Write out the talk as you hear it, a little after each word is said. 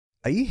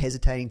Are you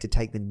hesitating to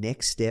take the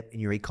next step in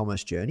your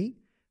e-commerce journey?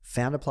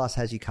 Founder Plus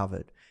has you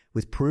covered.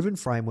 With proven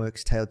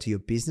frameworks tailored to your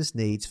business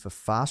needs for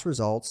fast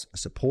results, a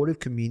supportive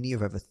community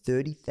of over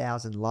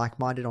 30,000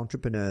 like-minded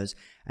entrepreneurs,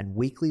 and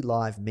weekly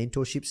live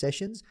mentorship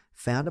sessions,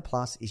 Founder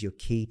Plus is your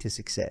key to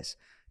success.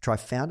 Try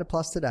Founder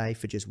Plus today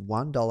for just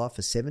 $1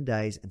 for 7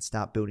 days and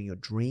start building your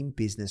dream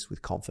business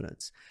with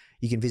confidence.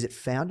 You can visit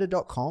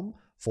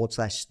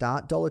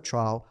founder.com/start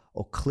 $1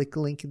 or click the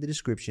link in the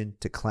description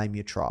to claim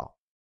your trial.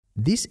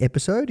 This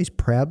episode is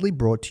proudly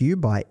brought to you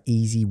by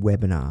Easy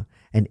Webinar,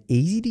 an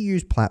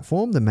easy-to-use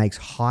platform that makes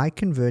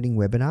high-converting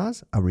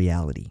webinars a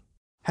reality.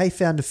 Hey,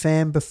 Founder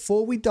Fam,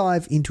 before we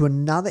dive into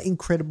another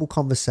incredible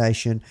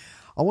conversation,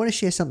 I want to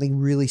share something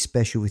really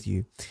special with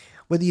you.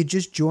 Whether you're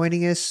just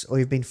joining us or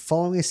you've been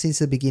following us since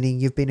the beginning,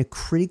 you've been a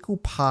critical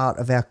part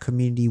of our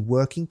community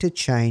working to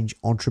change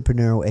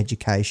entrepreneurial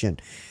education.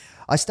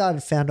 I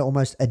started Founder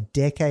almost a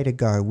decade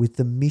ago with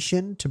the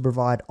mission to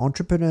provide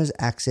entrepreneurs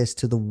access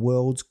to the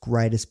world's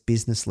greatest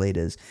business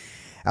leaders.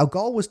 Our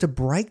goal was to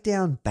break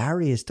down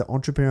barriers to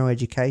entrepreneurial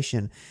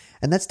education,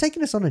 and that's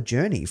taken us on a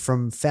journey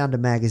from Founder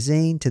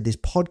Magazine to this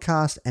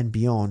podcast and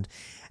beyond.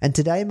 And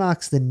today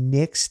marks the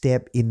next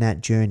step in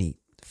that journey,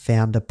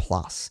 Founder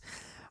Plus.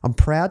 I'm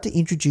proud to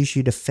introduce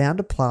you to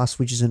Founder Plus,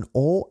 which is an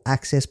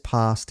all-access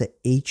pass to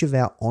each of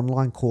our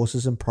online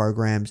courses and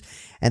programs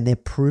and their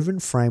proven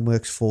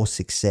frameworks for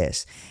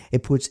success.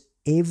 It puts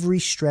every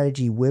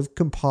strategy we've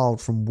compiled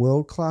from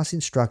world-class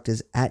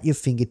instructors at your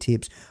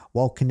fingertips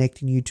while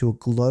connecting you to a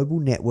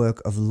global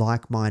network of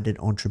like-minded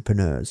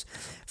entrepreneurs.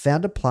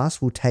 Founder Plus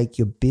will take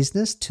your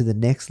business to the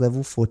next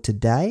level for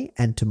today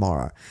and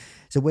tomorrow.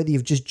 So whether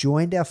you've just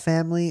joined our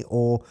family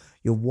or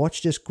you've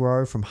watched us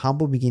grow from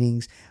humble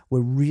beginnings, we're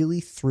really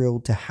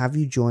thrilled to have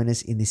you join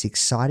us in this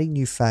exciting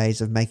new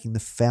phase of making the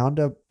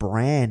Founder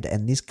brand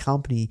and this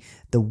company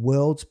the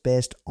world's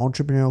best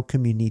entrepreneurial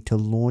community to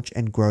launch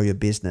and grow your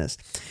business.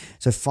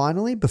 So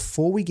finally,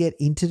 before we get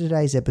into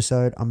today's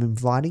episode, I'm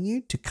inviting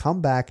you to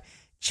come back,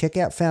 check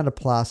out Founder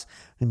Plus,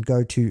 and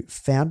go to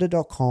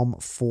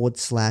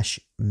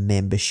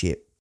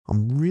founder.com/membership.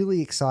 I'm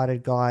really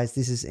excited, guys.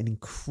 This is an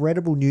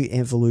incredible new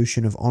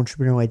evolution of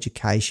entrepreneurial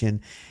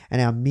education,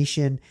 and our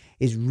mission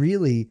is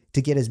really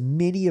to get as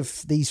many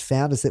of these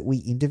founders that we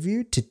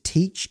interview to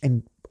teach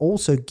and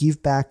also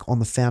give back on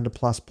the Founder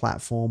Plus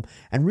platform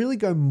and really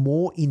go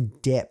more in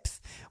depth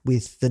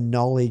with the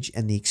knowledge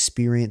and the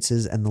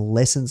experiences and the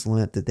lessons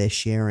learned that they're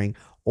sharing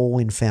all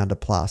in Founder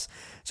Plus.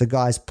 So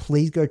guys,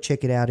 please go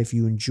check it out if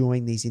you're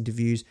enjoying these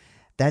interviews.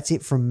 That's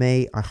it from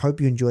me. I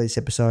hope you enjoy this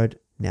episode.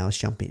 Now let's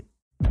jump in.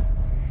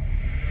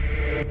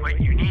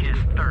 What you need is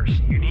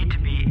thirst. You need to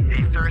be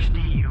a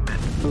thirsty human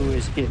who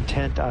is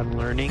intent on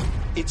learning.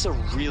 It's a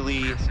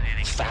really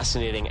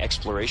fascinating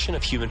exploration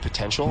of human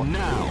potential.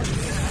 Now.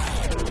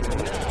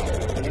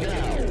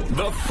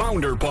 The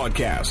Founder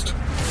Podcast.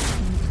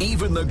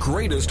 Even the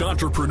greatest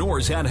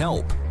entrepreneurs had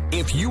help.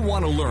 If you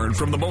want to learn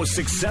from the most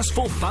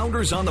successful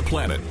founders on the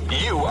planet,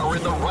 you are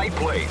in the right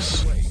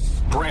place.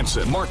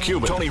 Branson, Mark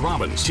Cuban, Tony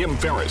Robbins, Tim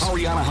Ferriss,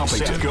 Arianna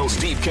Huffington, Seth Godin,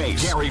 Steve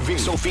Case, Gary Vee,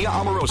 Sophia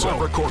Amoruso,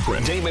 Barbara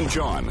Corcoran, Damon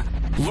John.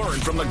 Learn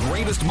from the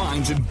greatest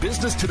minds in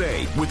business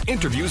today with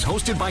interviews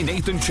hosted by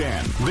Nathan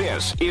Chan.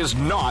 This is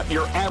not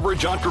your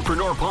average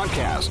entrepreneur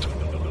podcast.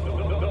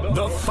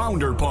 The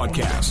Founder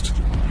Podcast.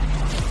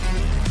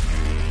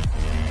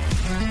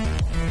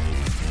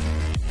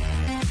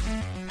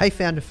 Hey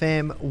Founder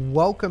Fam,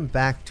 welcome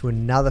back to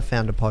another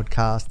Founder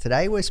Podcast.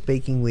 Today we're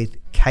speaking with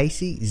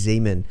Casey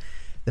Zeman,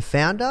 the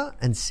founder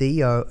and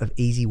CEO of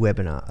Easy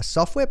Webinar, a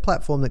software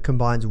platform that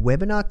combines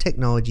webinar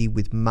technology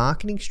with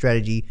marketing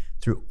strategy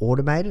through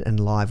automated and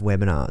live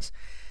webinars.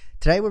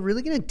 Today, we're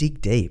really going to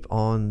dig deep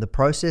on the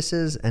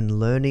processes and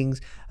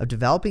learnings of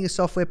developing a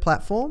software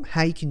platform,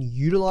 how you can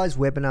utilize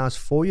webinars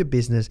for your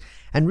business,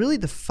 and really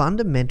the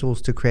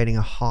fundamentals to creating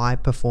a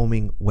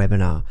high-performing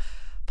webinar.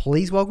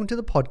 Please welcome to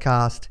the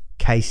podcast,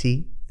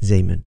 Casey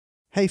Zeman.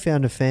 Hey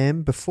Founder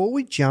Fam, before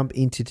we jump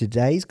into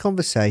today's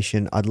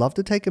conversation, I'd love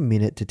to take a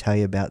minute to tell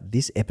you about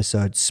this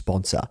episode's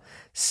sponsor,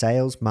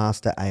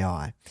 SalesMaster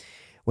AI.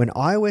 When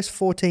iOS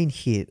 14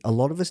 hit, a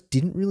lot of us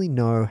didn't really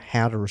know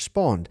how to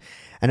respond.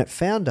 And at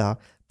Founder,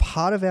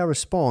 part of our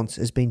response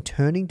has been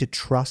turning to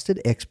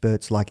trusted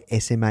experts like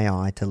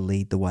SMAI to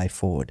lead the way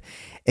forward.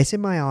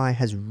 SMAI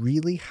has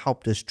really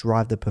helped us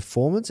drive the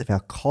performance of our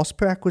cost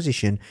per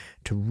acquisition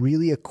to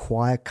really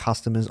acquire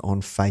customers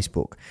on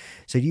Facebook.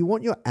 So do you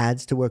want your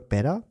ads to work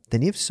better?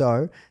 Then if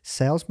so,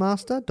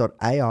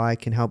 SalesMaster.ai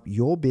can help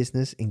your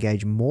business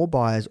engage more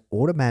buyers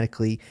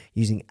automatically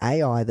using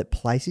AI that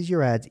places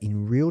your ads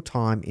in real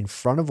time in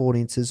front of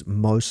audiences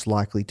most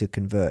likely to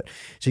convert.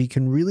 So you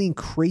can really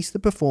increase the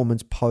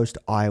performance post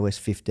iOS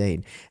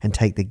 15 and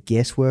take the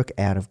guesswork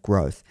out of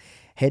growth.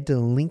 Head to the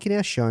link in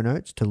our show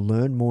notes to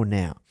learn more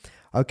now.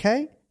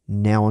 Okay,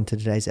 now on to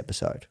today's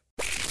episode.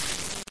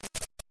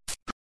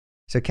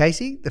 So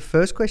Casey, the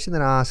first question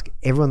that I ask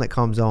everyone that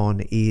comes on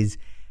is,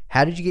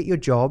 how did you get your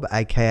job,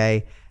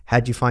 aka how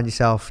did you find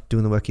yourself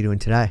doing the work you're doing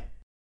today?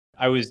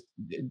 was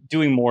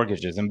doing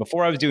mortgages, and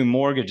before I was doing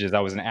mortgages,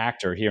 I was an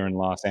actor here in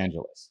Los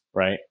Angeles,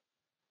 right?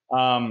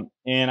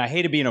 And I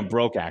hated being a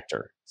broke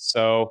actor,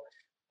 so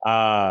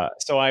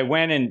I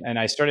went and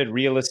I started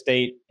real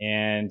estate,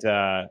 and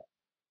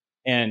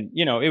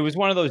it was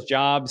one of those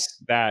jobs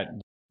that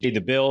paid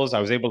the bills.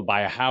 I was able to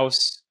buy a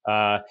house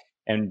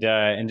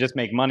and just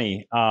make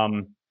money.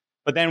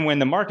 But then when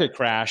the market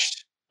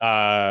crashed,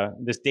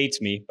 this dates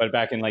me, but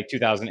back in like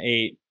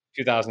 2008,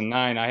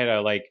 2009, I had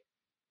to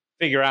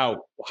figure out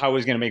how I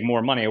was going to make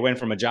more money. I went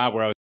from a job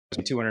where I was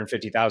making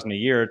 $250,000 a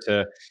year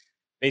to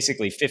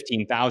basically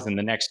 $15,000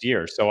 the next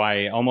year. So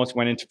I almost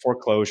went into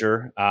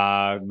foreclosure.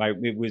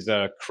 It was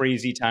a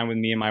crazy time with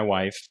me and my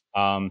wife.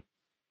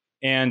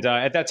 And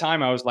at that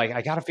time, I was like,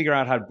 I got to figure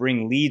out how to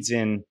bring leads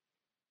in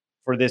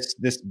for this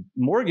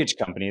mortgage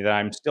company that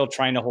I'm still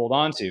trying to hold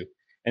on to.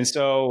 And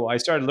so I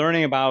started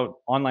learning about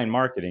online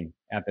marketing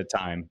at the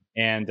time.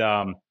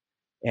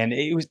 And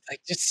it was like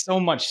just so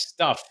much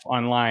stuff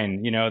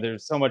online.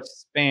 There's so much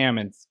spam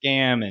and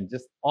scam and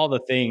just all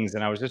the things.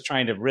 And I was just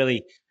trying to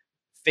really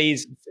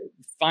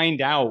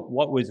find out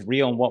what was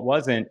real and what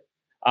wasn't.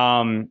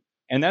 And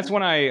that's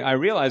when I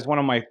realized one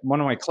of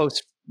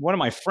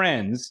my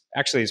friends,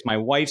 actually it's my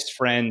wife's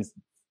friend's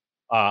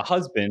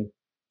husband,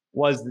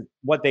 was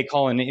what they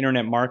call an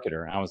internet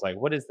marketer. And I was like,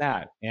 what is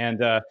that? And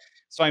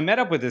so I met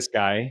up with this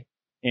guy,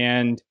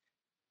 and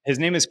his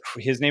name is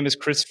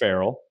Chris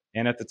Farrell.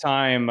 And at the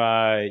time,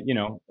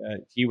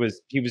 he was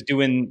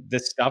doing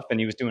this stuff, and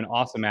he was doing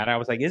awesome at it. I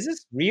was like, is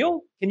this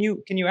real? Can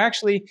you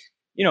actually,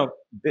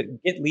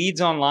 get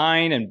leads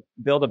online and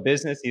build a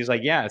business? He was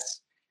like,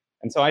 yes.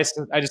 And so I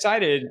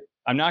decided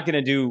I'm not going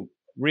to do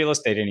real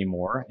estate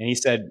anymore. And he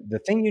said, the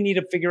thing you need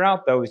to figure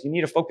out though, is you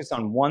need to focus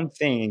on one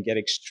thing and get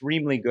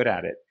extremely good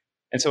at it.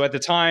 And so at the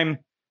time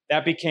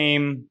that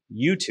became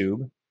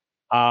YouTube.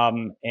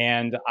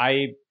 And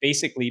I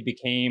basically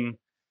became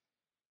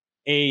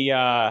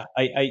a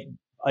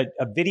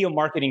video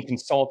marketing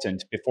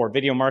consultant before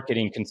video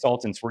marketing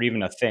consultants were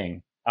even a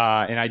thing.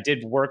 And I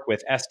did work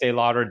with Estee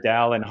Lauder,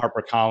 Dell, and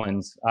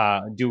HarperCollins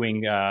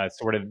doing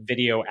sort of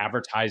video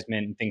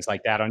advertisement and things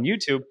like that on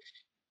YouTube.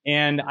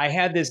 And I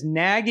had this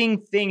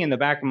nagging thing in the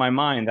back of my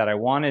mind that I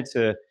wanted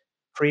to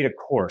create a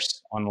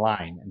course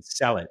online and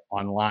sell it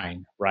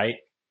online, right?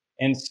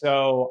 And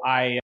so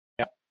I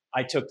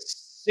took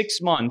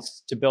 6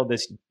 months to build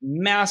this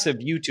massive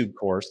YouTube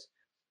course.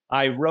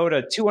 I wrote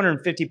a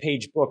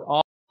 250-page book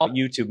all about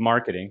YouTube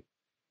marketing.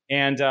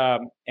 And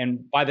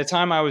by the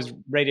time I was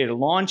ready to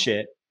launch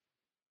it,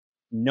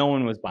 no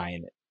one was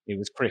buying it. It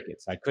was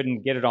crickets. I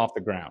couldn't get it off the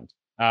ground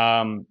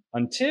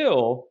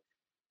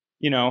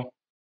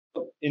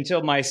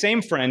until my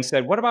same friend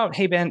said, what about,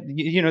 hey, Ben,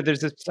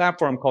 there's this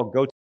platform called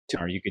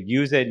GoToWebinar. You could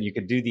use it and you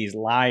could do these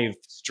live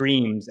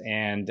streams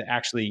and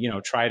actually,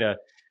 try to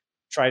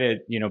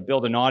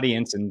build an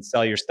audience and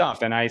sell your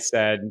stuff. And I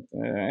said,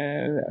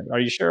 are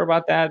you sure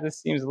about that?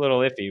 This seems a little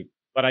iffy,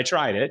 but I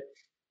tried it.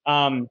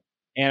 And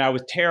I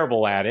was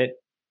terrible at it,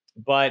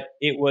 but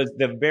it was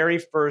the very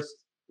first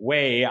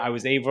way I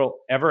was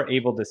ever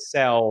able to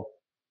sell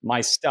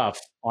my stuff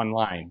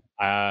online.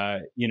 I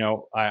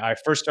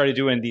first started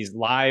doing these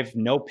live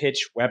no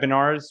pitch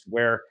webinars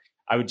where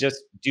I would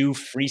just do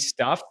free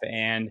stuff,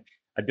 and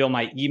I'd build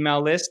my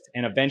email list,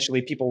 and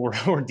eventually people were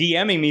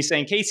DMing me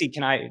saying, Casey,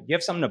 do you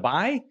have something to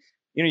buy?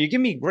 You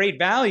give me great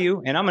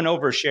value, and I'm an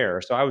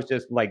overshare. So I was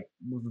just like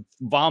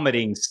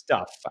vomiting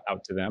stuff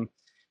out to them.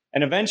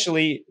 And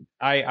eventually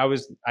I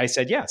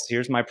said, yes,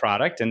 here's my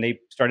product. And they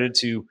started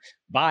to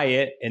buy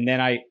it. And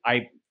then I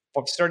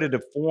started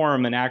to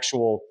form an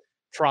actual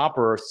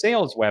proper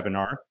sales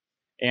webinar.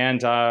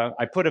 And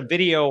I put a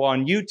video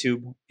on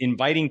YouTube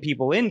inviting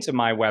people into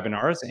my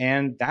webinars.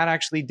 And that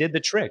actually did the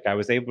trick. I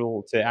was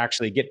able to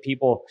actually get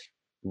people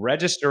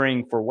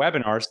registering for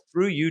webinars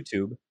through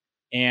YouTube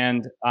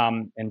and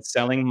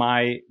selling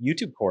my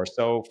YouTube course.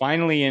 So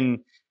finally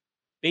in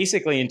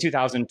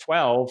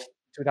 2012,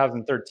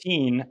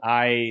 2013,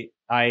 I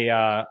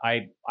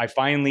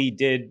finally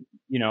did,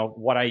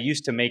 what I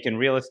used to make in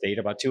real estate,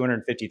 about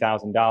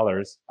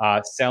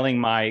 $250,000, selling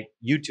my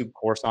YouTube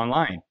course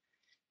online.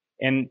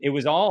 And it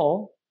was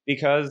all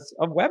because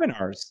of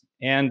webinars.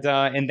 And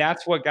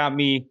that's what got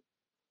me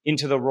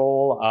into the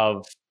role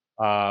of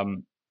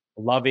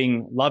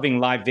loving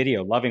live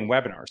video, loving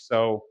webinars.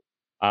 So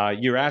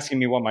you're asking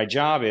me what my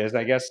job is,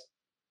 I guess,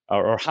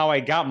 or how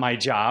I got my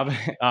job.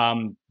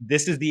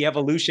 This is the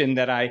evolution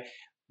that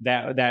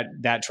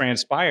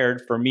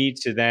transpired for me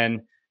to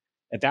then,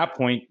 at that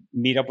point,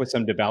 meet up with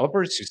some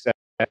developers who said,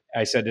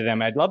 I said to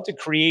them, I'd love to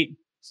create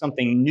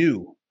something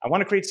new. I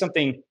want to create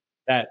something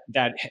that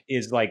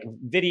is like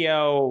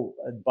video,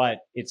 but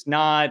it's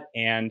not.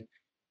 And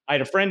I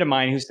had a friend of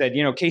mine who said,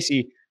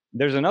 Casey,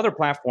 there's another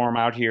platform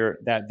out here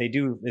that they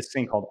do this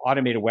thing called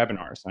automated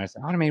webinars. And I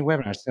said, automated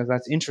webinars? So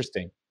that's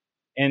interesting.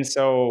 And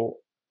so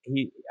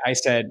I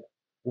said,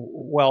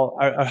 well,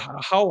 where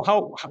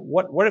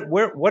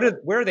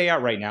are they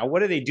at right now?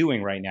 What are they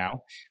doing right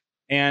now?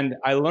 And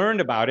I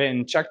learned about it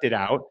and checked it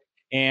out.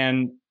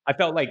 And I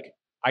felt like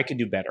I could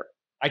do better.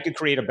 I could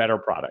create a better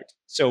product.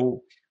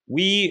 So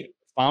we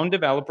found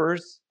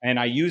developers, and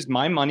I used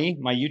my money,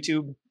 my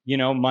YouTube,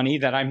 money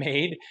that I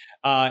made,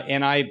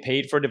 and I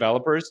paid for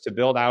developers to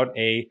build out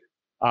a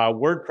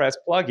WordPress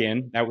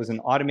plugin that was an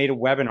automated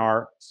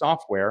webinar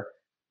software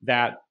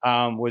that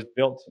was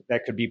built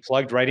that could be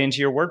plugged right into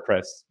your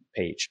WordPress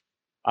page.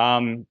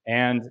 And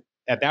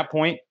at that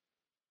point,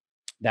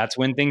 that's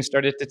when things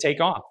started to take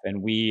off,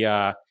 and we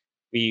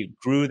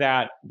grew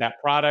that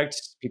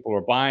product. People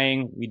were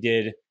buying. We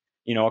did,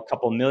 a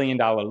couple $1 million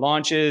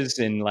launches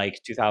in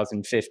like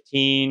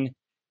 2015,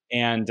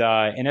 and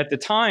at the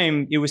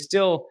time, it was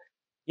still,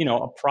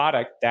 a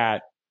product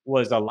that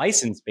was a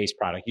license-based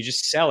product. You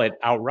just sell it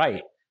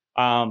outright.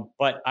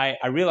 But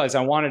I realized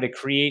I wanted to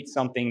create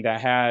something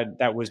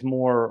that was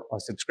more a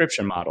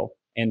subscription model,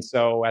 and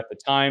so at the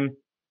time,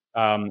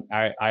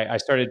 I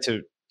started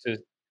to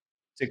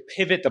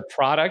pivot the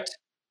product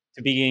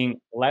to being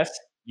less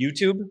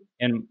YouTube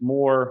and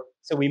more.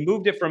 So we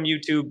moved it from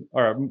YouTube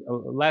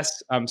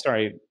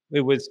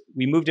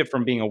we moved it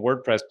from being a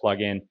WordPress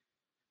plugin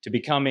to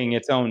becoming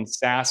its own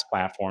SaaS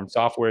platform,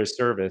 software as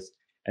service.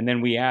 And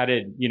then we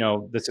added,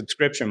 the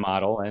subscription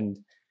model, and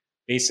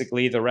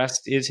basically the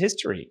rest is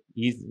history.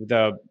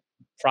 The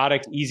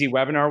product Easy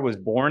Webinar was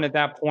born at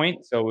that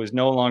point. So it was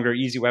no longer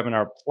Easy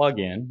Webinar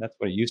plugin. That's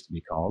what it used to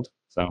be called.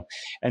 So,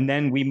 and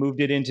then we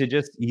moved it into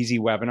just Easy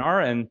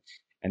Webinar,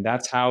 and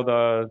that's how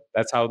the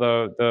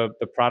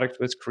product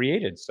was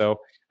created. So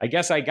I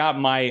guess I got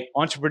my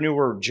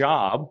entrepreneur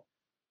job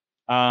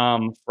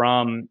from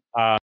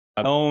my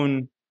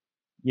own,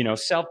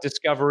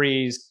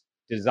 self-discoveries,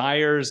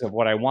 desires of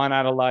what I want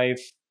out of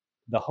life,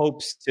 the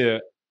hopes to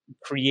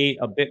create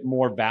a bit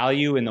more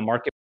value in the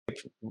market.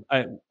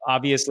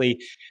 Obviously,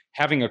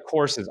 having a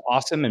course is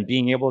awesome, and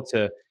being able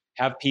to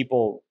have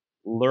people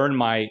learn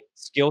my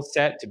skill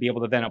set to be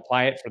able to then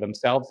apply it for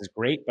themselves is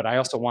great. But I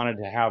also wanted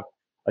to have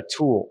a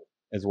tool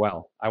as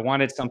well. I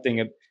wanted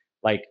something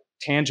like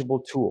tangible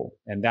tool,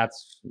 and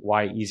that's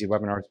why Easy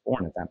Webinar was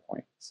born at that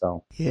point.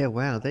 So yeah,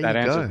 wow, there you go. That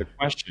answers the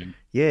question.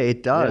 Yeah,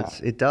 it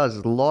does. Yeah. It does.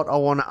 A lot I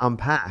want to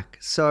unpack.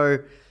 So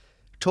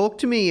talk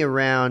to me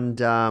around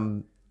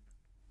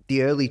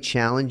the early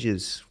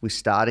challenges with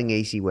starting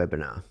Easy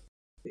Webinar.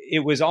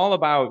 It was all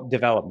about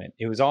development.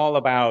 It was all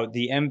about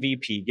the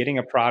MVP, getting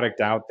a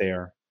product out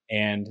there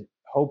and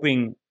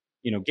hoping,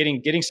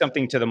 getting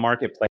something to the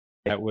marketplace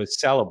that was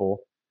sellable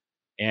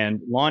and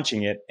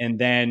launching it. And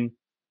then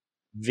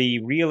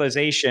the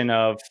realization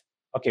of,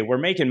 okay, we're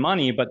making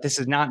money, but this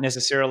is not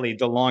necessarily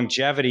the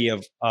longevity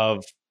of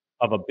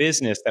a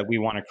business that we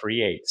want to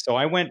create. So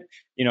I went,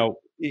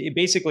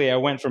 basically I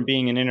went from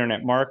being an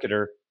internet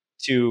marketer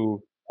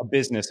to a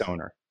business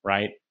owner,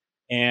 right?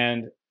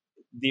 And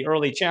the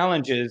early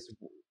challenges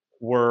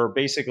were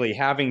basically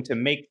having to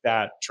make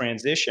that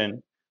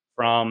transition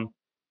from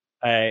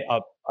a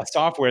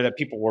software that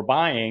people were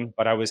buying,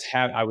 but I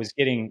was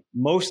getting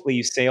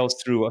mostly sales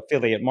through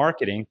affiliate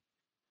marketing,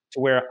 to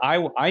where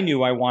I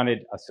knew I wanted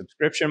a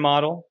subscription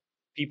model,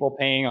 people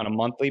paying on a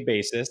monthly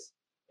basis,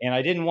 and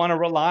I didn't want to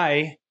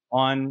rely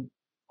on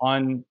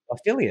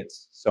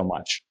affiliates so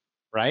much,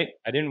 right?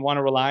 I didn't want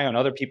to rely on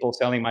other people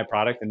selling my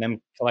product and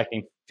them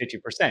collecting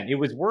 50%. It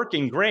was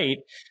working great,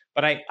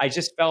 but I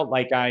just felt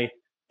like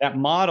that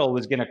model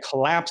was going to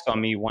collapse on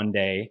me one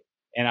day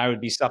and I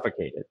would be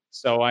suffocated.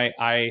 So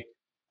I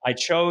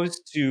chose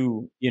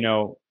to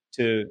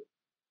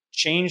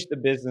change the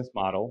business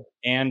model.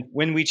 And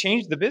when we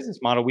changed the business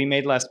model, we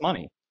made less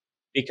money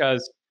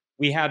because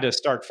we had to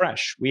start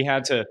fresh. We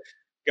had to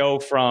go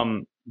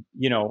from,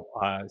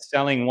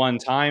 selling one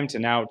time to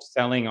now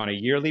selling on a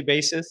yearly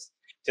basis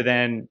to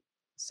then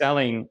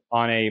selling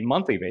on a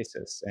monthly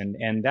basis.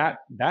 And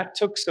that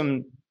took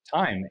some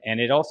time,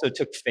 and it also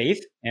took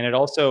faith, and it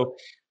also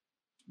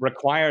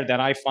required that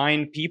I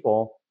find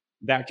people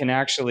that can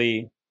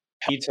actually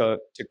pay to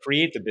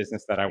create the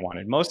business that I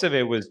wanted. Most of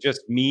it was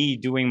just me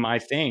doing my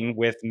thing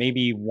with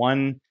maybe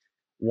one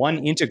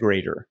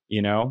integrator,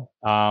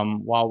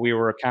 while we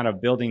were kind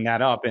of building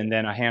that up, and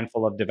then a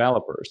handful of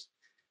developers.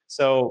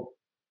 So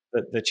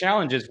the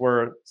challenges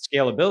were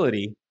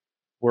scalability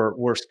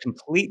were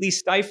completely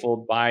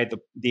stifled by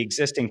the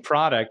existing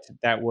product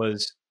that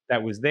was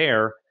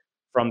there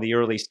from the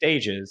early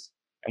stages.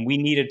 And we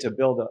needed to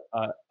build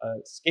a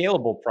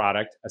scalable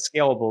product, a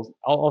scalable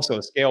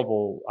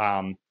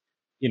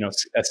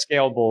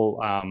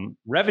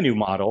revenue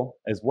model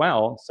as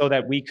well, so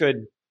that we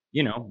could,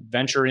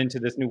 venture into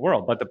this new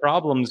world. But the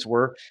problems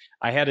were,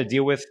 I had to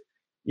deal with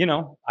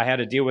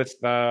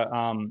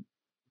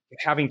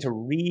having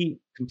to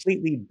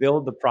completely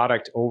build the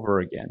product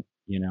over again,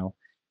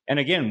 And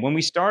again, when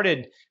we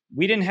started,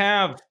 we didn't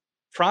have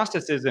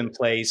processes in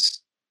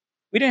place.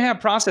 We didn't have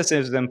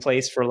processes in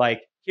place for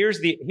like, here's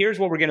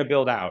what we're going to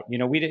build out.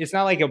 It's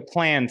not like a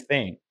planned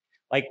thing.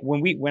 Like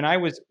when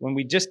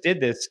we just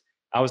did this,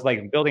 I was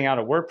like building out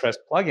a WordPress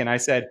plugin. I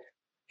said,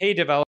 hey,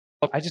 developer,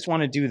 I just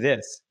want to do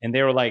this. And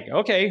they were like,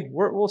 okay,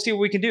 we'll see what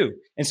we can do.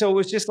 And so it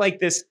was just like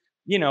this,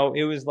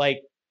 it was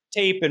like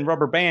tape and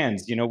rubber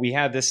bands. We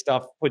had this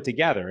stuff put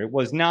together. It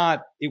was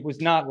not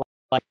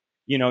like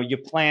you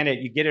plan it,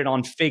 you get it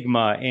on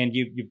Figma, and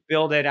you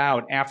build it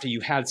out after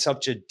you had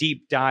such a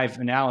deep dive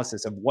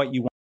analysis of what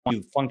you want to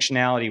do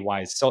functionality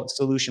wise,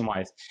 solution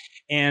wise.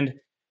 And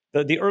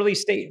the early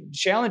stage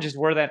challenges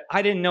were that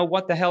I didn't know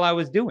what the hell I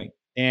was doing.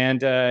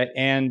 And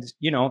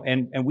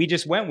we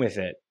just went with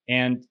it.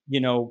 And,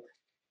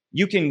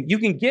 you can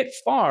get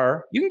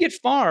far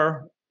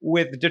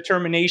with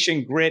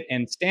determination, grit,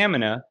 and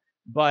stamina.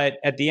 But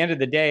at the end of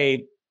the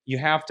day, you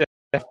have to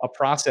have a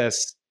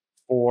process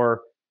for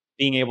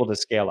being able to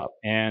scale up.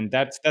 And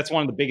that's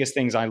one of the biggest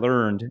things I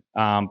learned.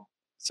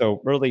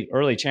 So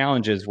early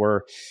challenges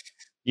were,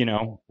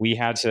 we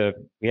had to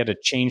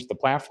change the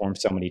platform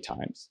so many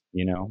times,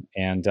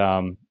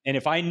 and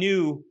if I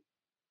knew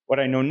what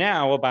I know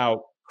now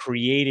about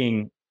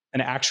creating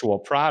an actual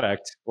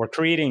product, or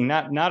creating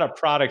not a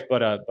product,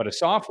 but a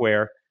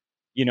software,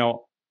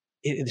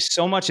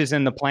 so much is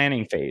in the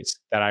planning phase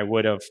that I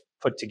would have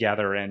put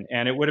together,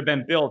 and it would have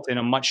been built in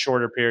a much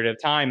shorter period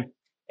of time.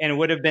 And it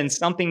would have been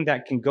something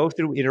that can go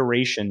through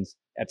iterations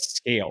at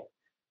scale.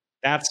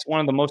 That's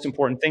one of the most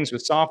important things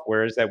with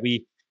software, is that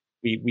we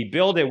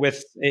build it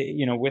with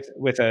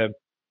a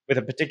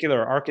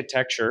particular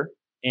architecture,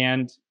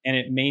 and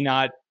it may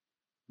not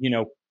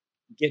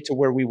get to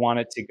where we want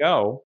it to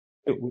go.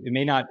 It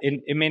may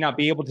not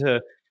be able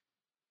to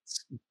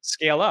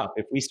scale up.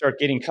 If we start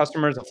getting a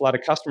flood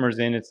of customers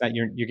in, it's that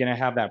you're going to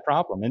have that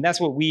problem. And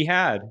that's what we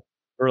had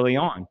early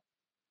on,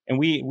 and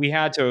we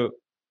had to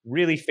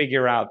really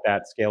figure out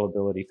that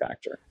scalability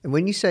factor. And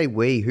when you say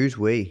we, who's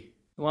we?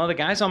 Well, the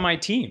guys on my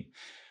team,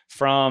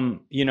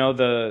 from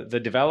the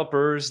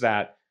developers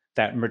that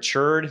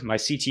matured, my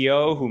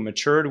CTO who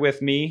matured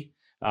with me,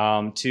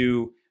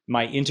 to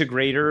my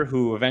integrator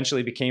who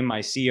eventually became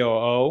my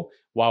COO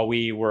while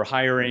we were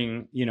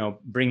hiring,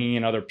 bringing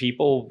in other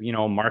people,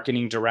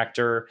 marketing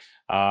director,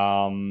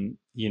 a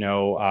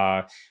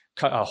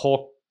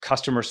whole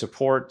customer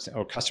support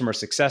or customer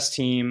success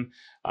team,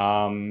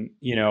 not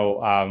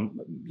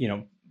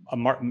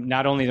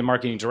only the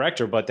marketing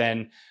director, but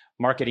then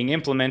marketing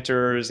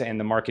implementers and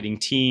the marketing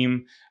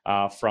team,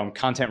 from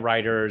content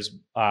writers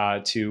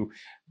to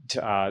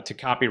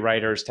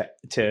copywriters,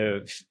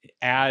 to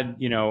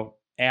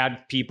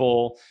add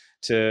people,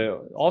 to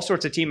all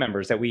sorts of team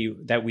members that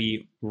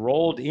we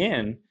rolled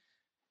in,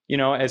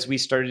 as we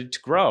started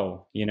to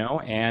grow,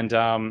 and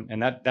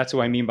that's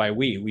what I mean by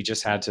we. We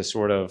just had to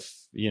sort of,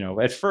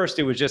 at first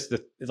it was just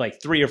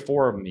like 3 or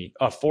 4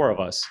 of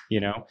us,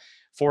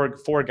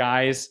 4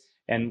 guys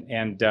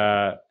and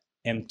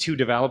 2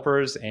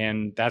 developers,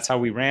 and that's how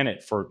we ran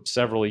it for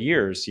several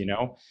years,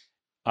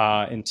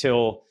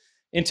 until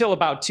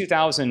about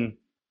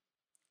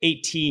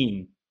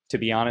 2018, to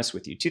be honest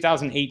with you.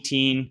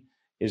 2018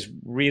 is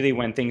really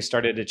when things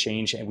started to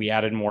change, and we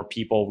added more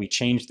people. We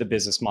changed the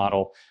business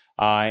model,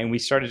 and we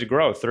started to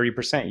grow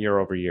 30% year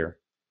over year,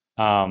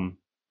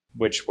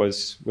 which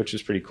was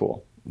pretty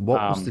cool.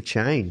 What was the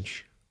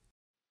change?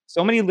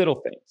 So many little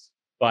things,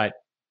 but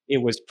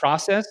it was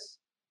process.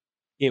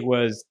 It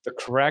was the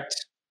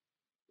correct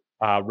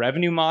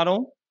revenue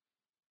model.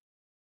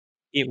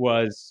 It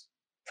was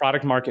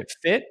product market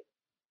fit.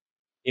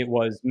 It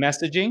was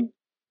messaging.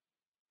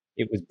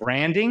 It was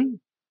branding.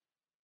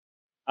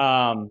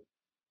 And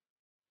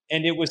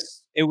it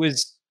was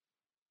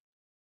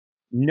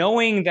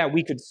knowing that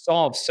we could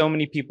solve so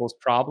many people's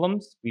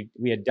problems.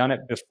 We had done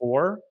it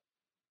before,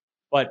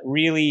 but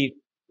really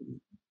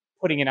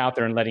putting it out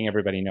there and letting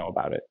everybody know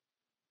about it.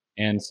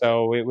 And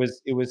so it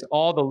was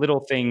all the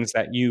little things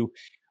that you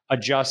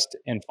adjust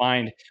and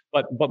find.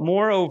 But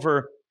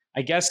moreover,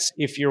 I guess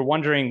if you're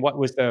wondering what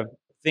was the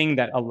thing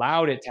that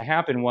allowed it to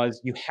happen, was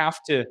you have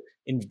to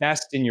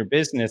invest in your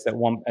business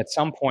at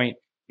some point.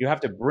 You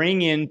have to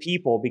bring in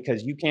people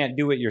because you can't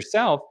do it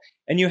yourself.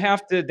 And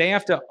they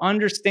have to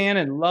understand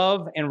and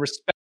love and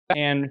respect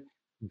and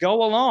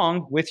go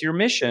along with your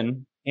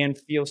mission and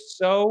feel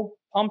so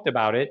pumped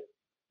about it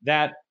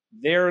that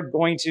they're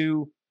going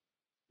to,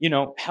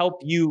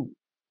 help you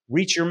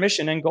reach your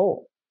mission and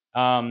goal.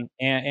 And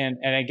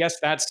I guess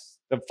that's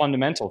the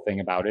fundamental thing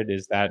about it,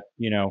 is that,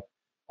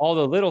 all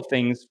the little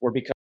things were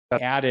because I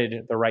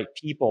added the right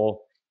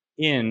people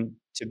in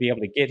to be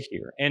able to get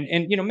here.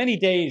 And many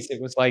days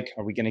it was like,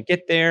 are we going to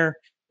get there?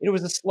 It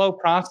was a slow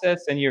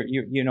process, and you're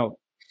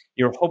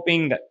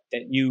hoping that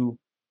you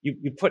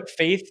put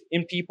faith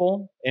in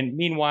people, and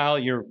meanwhile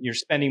you're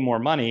spending more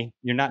money.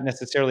 You're not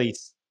necessarily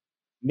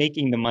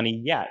making the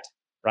money yet,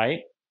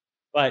 right?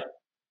 But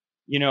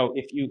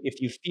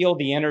if you feel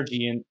the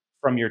energy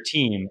from your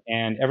team,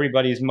 and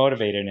everybody's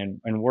motivated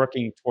and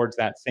working towards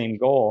that same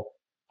goal,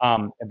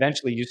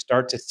 eventually you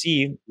start to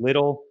see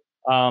little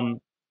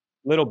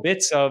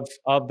bits of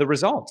the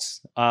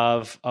results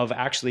of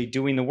actually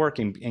doing the work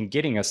and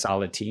getting a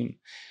solid team.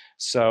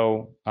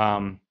 So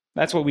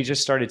that's what we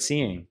just started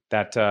seeing,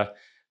 that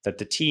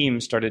the team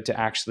started to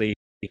actually,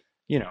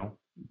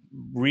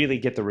 really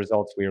get the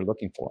results we were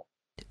looking for.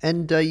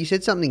 And you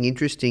said something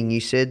interesting.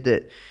 You said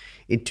that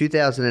in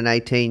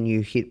 2018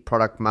 you hit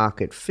product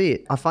market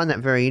fit. I find that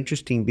very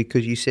interesting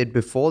because you said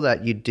before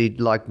that you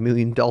did like $1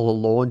 million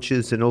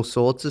launches and all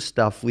sorts of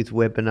stuff with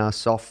webinar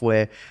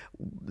software.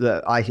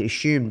 I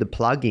assume the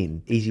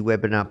plugin, Easy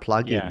Webinar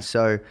plugin. Yeah.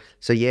 So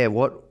yeah,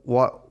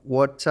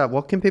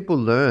 what can people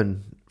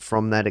learn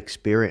from that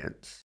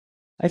experience?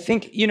 I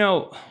think,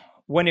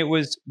 when it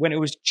was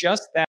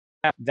just that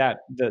the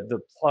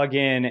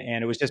plugin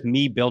and it was just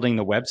me building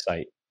the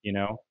website,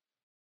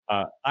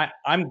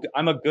 I'm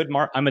a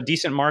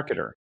decent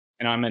marketer,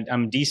 and I'm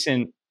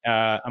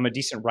a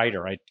decent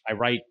writer. I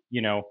write,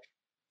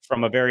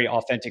 from a very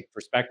authentic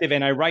perspective,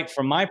 and I write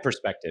from my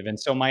perspective. And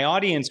so my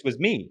audience was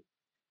me.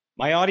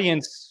 My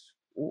audience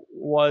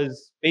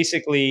was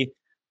basically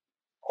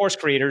course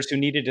creators who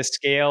needed to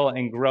scale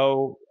and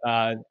grow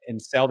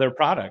and sell their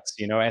products,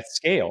 at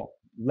scale,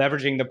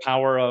 leveraging the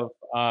power of,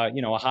 a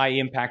high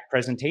impact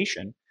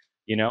presentation,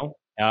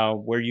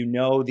 where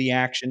the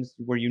actions,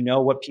 where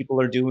what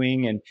people are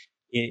doing, and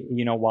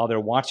while they're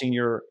watching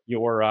your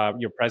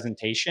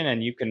presentation,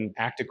 and you can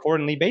act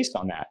accordingly based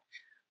on that.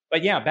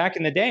 But yeah, back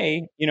in the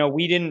day,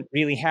 we didn't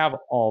really have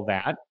all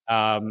that.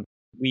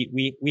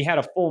 We had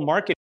a full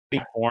marketing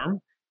platform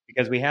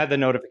because we had the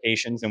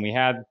notifications and we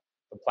had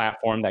the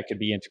platform that could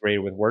be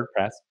integrated with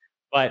WordPress.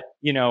 But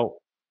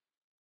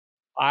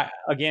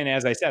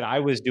as I said, I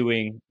was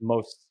doing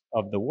most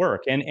of the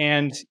work,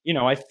 and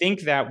I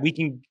think that we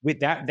can, with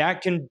that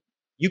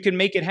you can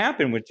make it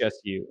happen with just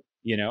you.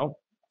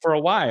 For a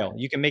while,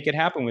 you can make it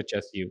happen with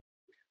just you,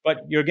 but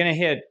you're going to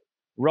hit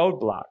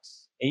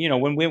roadblocks.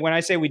 And when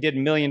I say we did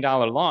 $1 million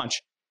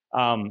launch,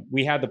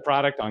 we had the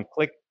product on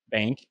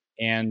ClickBank,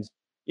 and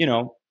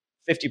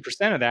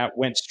 50% of that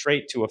went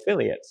straight to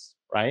affiliates,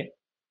 right?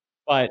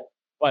 But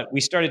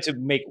we started to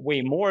make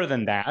way more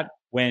than that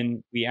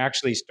when we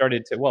actually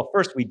started to. Well,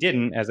 first we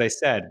didn't, as I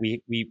said,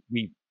 we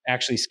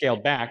actually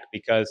scaled back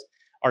because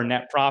our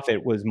net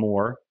profit was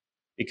more,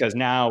 because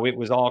now it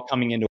was all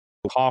coming into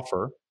a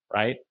coffer,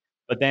 right?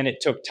 But then it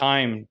took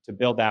time to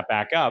build that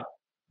back up.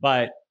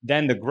 But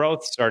then the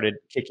growth started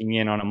kicking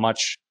in on a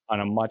much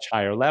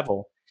higher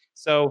level.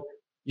 So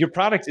your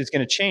product is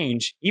going to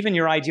change. Even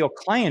your ideal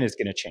client is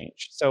going to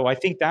change. So I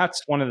think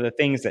that's one of the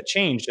things that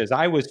changed, as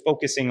I was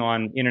focusing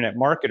on internet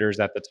marketers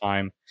at the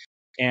time,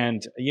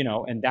 and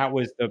that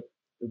was the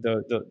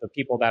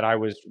people that I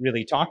was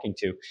really talking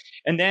to.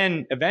 And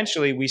then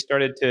eventually we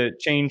started to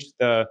change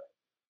the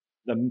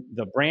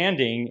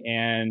branding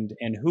and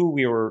who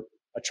we were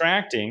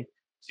attracting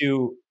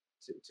to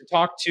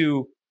talk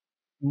to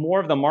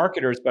more of the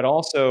marketers, but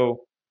also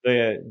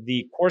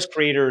the course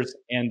creators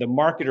and the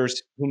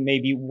marketers who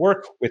maybe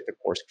work with the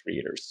course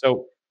creators.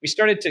 So we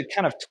started to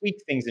kind of tweak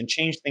things and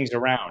change things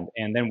around.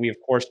 And then we, of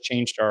course,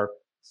 changed our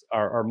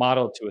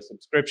model to a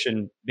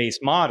subscription-based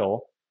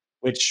model,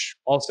 which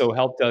also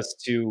helped us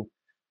to,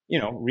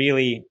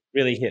 really,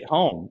 really hit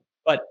home.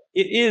 But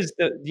it is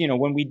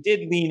when we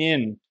did lean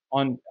in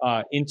on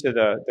into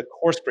the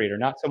course creator,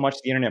 not so much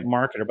the internet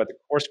marketer, but the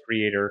course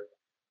creator,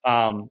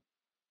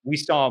 we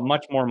saw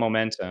much more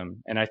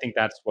momentum. And I think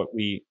that's what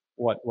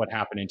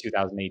happened in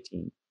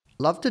 2018.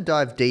 Love to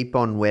dive deep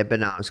on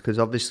webinars, because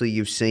obviously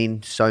you've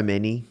seen so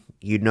many.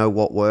 You know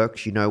what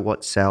works, you know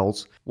what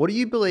sells. What do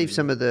you believe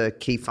some of the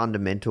key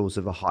fundamentals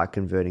of a high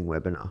converting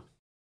webinar?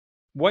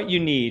 What you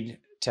need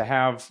to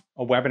have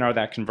a webinar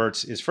that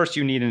converts is, first,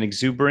 you need an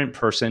exuberant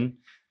person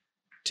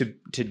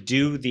to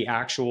do the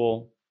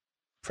actual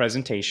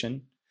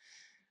presentation.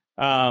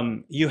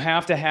 You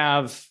have to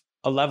have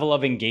a level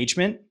of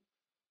engagement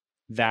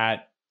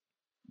that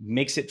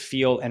makes it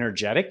feel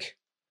energetic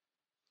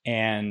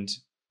and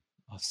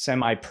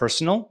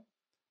semi-personal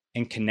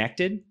and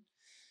connected.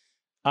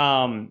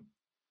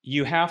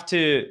 You have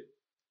to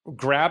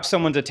grab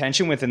someone's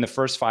attention within the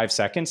first 5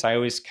 seconds. I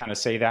always kind of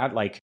say that,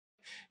 when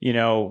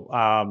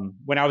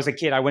I was a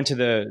kid, I went to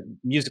the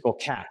musical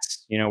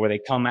Cats, where they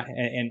come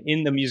and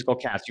in the musical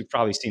Cats, you've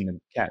probably seen the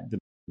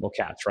musical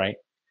Cats, right?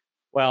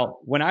 Well,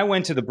 when I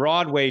went to the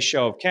Broadway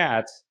show of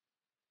Cats,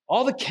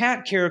 all the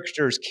cat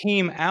characters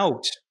came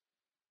out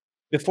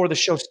before the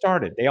show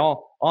started. The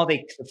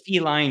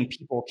feline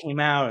people came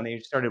out, and they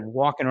started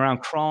walking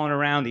around, crawling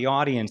around the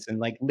audience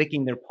and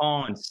licking their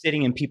paw and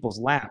sitting in people's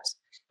laps.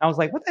 I was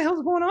like, what the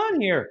hell's going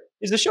on here?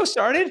 Is the show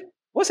started?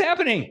 What's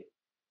happening?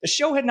 The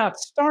show had not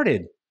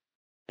started.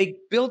 They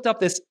built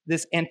up this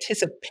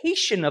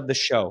anticipation of the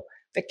show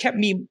that kept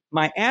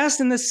my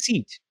ass in the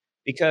seat,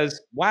 because,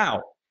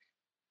 wow,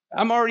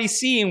 I'm already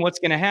seeing what's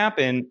going to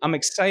happen. I'm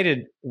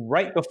excited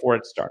right before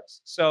it starts.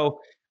 So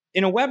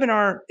in a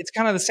webinar, it's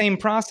kind of the same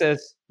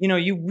process.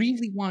 You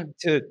really want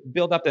to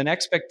build up an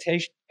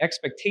expectation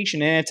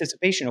and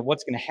anticipation of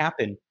what's going to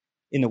happen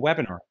in the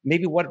webinar.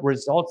 Maybe what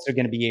results they're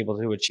going to be able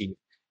to achieve.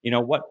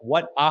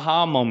 What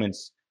aha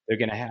moments they're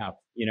going to have.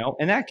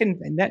 And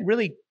that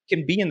really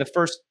can be in the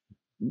first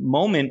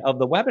moment of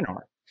the webinar.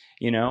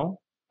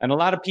 And a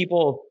lot of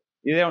people,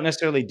 they don't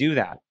necessarily do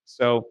that.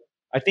 So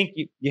I think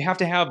you have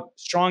to have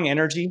strong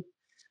energy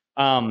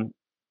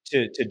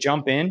to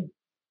jump in,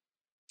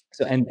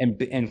 so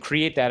and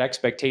create that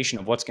expectation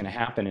of what's going to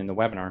happen in the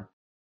webinar.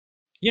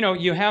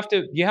 you have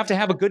to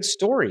have a good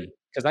story,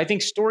 because I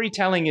think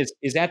storytelling is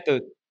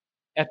the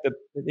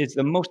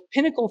most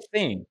pinnacle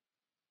thing.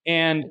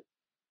 And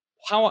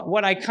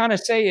what I kind of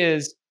say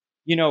is,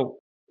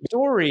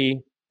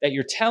 story that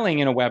you're telling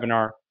in a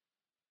webinar,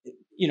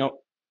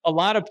 a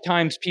lot of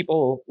times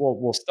people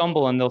will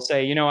stumble and they'll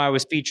say, I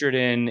was featured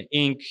in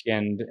Inc.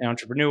 and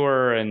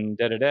Entrepreneur and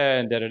da-da-da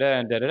and da-da-da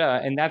and da-da-da.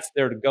 And that's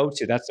their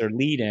go-to, that's their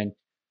lead in.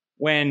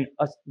 When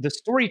the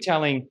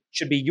storytelling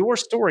should be your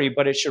story,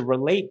 but it should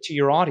relate to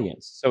your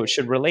audience. So it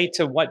should relate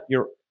to what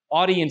your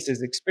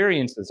audience's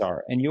experiences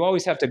are. And you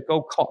always have to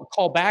go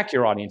call back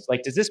your audience.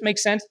 Like, does this make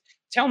sense?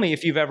 Tell me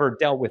if you've ever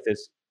dealt with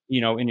this,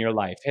 in your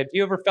life. Have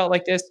you ever felt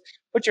like this?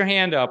 Put your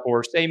hand up,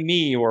 or say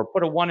me, or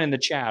put a 1 in the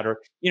chat, or,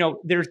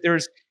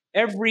 there's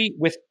every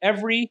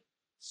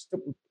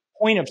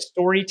point of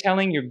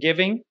storytelling you're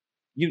giving,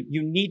 you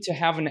need to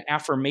have an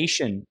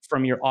affirmation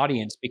from your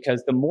audience,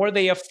 because the more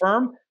they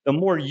affirm, the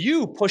more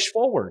you push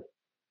forward.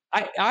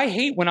 I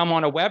hate when I'm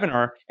on a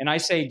webinar and I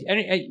say,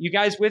 you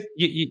guys does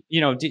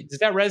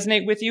that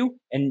resonate with you?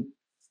 And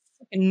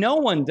no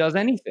one does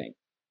anything.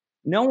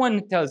 No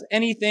one does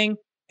anything.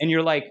 And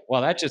you're like,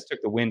 well, that just took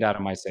the wind out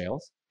of my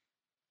sails.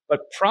 But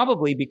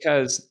probably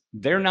because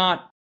they're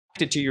not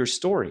connected to your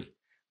story.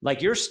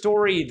 Like, your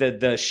story,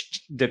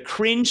 the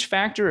cringe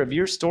factor of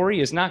your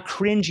story is not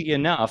cringy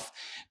enough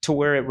to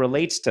where it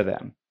relates to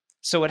them.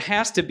 So it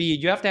has to be,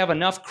 you have to have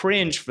enough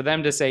cringe for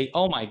them to say,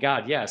 oh my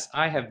God, yes,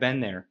 I have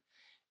been there.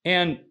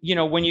 And,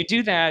 when you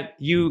do that,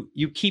 you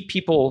keep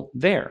people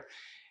there.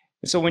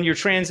 So when you're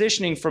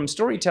transitioning from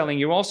storytelling,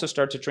 you also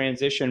start to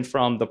transition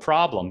from the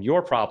problem,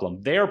 your problem,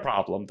 their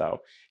problem, though.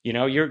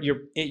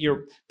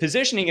 You're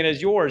positioning it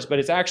as yours, but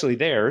it's actually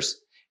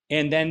theirs.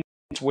 And then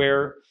it's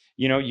where,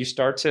 you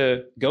start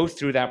to go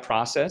through that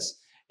process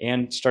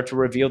and start to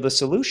reveal the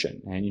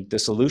solution. And the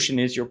solution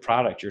is your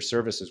product, your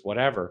services,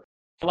 whatever.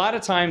 A lot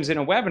of times in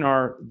a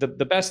webinar,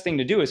 the best thing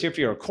to do is, if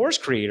you're a course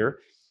creator,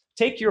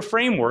 take your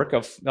framework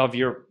of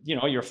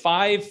your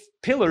 5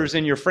 pillars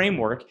in your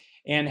framework,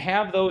 and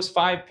have those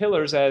 5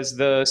 pillars as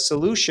the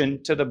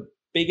solution to the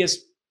biggest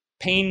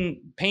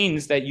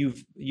pains that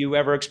you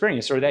ever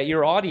experienced, or that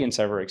your audience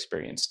ever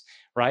experienced,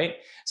 right?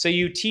 So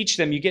you teach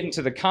them, you get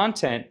into the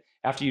content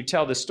after you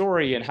tell the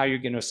story and how you're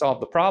going to solve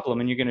the problem,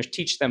 and you're going to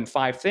teach them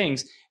 5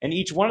 things. And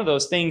each one of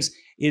those things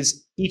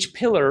is each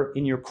pillar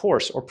in your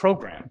course or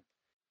program.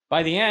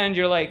 By the end,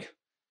 you're like,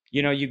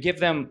 you give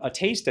them a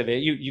taste of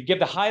it. You give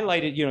the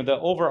highlighted, the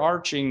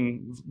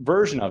overarching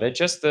version of it,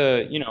 just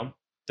the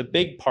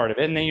big part of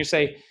it. And then you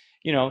say,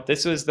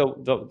 this is the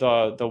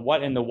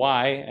what and the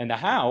why and the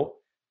how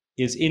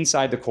is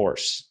inside the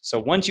course. So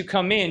once you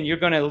come in, you're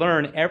going to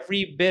learn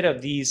every bit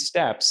of these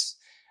steps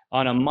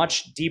on a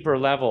much deeper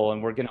level,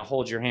 and we're going to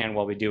hold your hand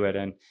while we do it.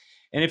 And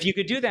if you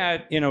could do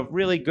that in a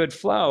really good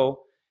flow,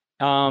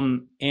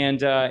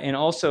 and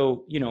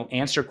also,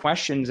 answer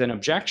questions and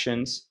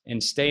objections,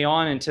 and stay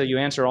on until you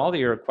answer all of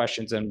your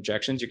questions and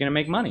objections, you're going to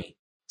make money.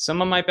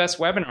 Some of my best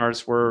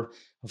webinars were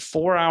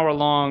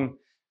 4-hour-long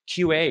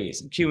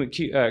QAs,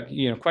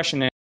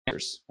 question and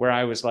answers, where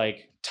I was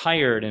like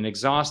tired and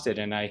exhausted,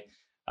 and I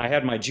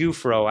had my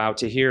Jufro out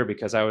to here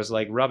because I was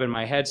like rubbing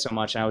my head so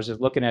much, and I was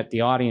just looking at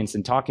the audience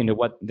and talking to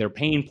what their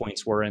pain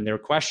points were and their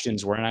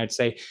questions were, and I'd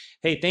say,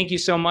 hey, thank you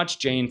so much,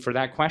 Jane, for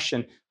that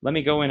question. Let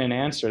me go in and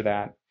answer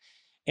that.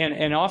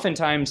 And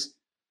oftentimes,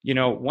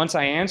 once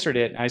I answered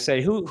it, I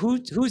say,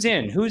 who's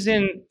in,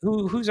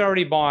 who's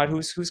already bought,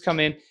 who's come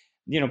in,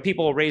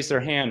 people will raise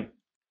their hand.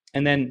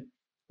 And then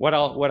what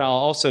I'll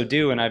also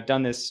do, and I've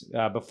done this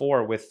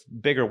before with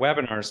bigger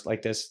webinars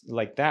like this,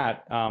 like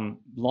that,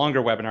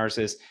 longer webinars,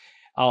 is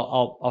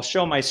I'll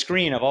show my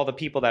screen of all the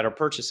people that are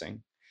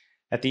purchasing.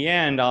 At the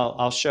end,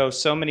 I'll show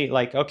so many,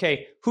 like,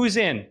 okay, who's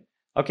in?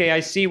 Okay, I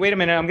see. Wait a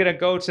minute. I'm going to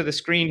go to the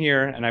screen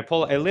here, and I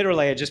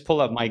just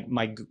pull up my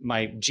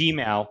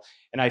Gmail,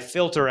 and I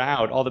filter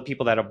out all the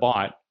people that have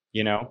bought.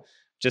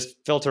 Just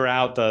filter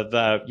out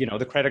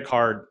the credit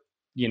card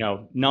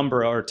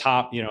number or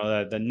top,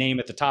 the name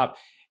at the top,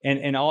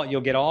 and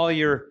you'll get all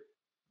your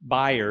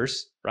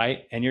buyers,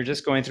 right? And you're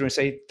just going through and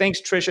say,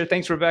 thanks, Trisha,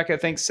 thanks, Rebecca,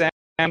 thanks, Sam,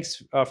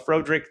 thanks,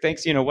 Froderick,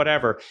 thanks,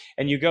 whatever,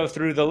 and you go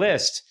through the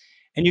list.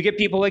 And you get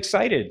people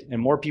excited, and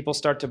more people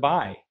start to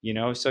buy,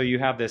 so you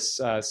have this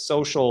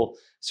social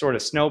sort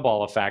of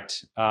snowball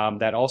effect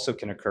that also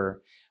can occur.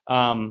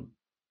 And,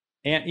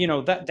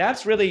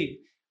 that's really,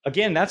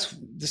 again, that's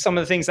some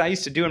of the things I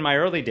used to do in my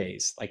early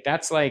days. Like,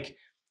 that's like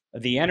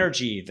the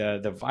energy,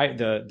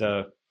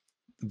 the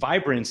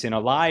vibrance in a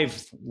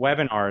live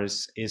webinar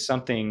is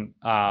something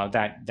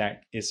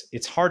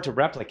it's hard to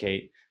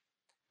replicate.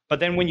 But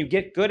then when you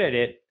get good at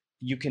it,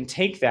 you can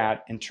take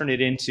that and turn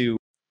it into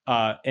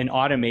an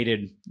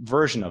automated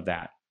version of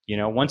that.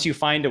 Once you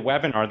find a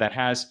webinar that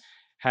has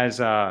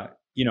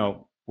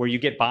where you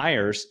get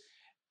buyers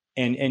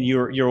and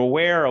you're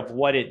aware of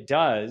what it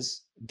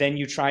does, then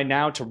you try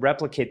now to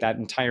replicate that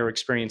entire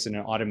experience in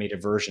an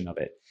automated version of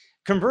it.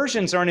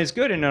 Conversions aren't as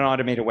good in an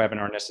automated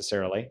webinar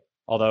necessarily,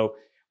 although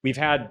we've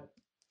had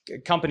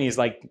companies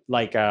like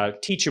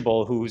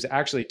Teachable, who's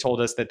actually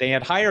told us that they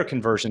had higher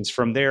conversions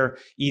from their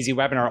easy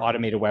webinar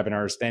automated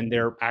webinars than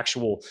their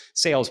actual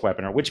sales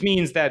webinar, which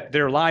means that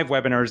their live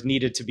webinars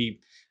needed to be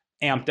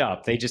amped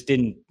up. They just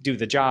didn't do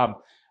the job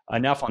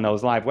enough on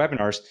those live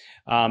webinars.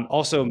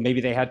 Also,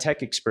 maybe they had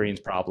tech experience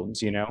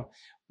problems.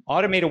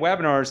 Automated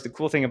webinars, the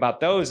cool thing about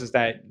those is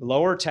that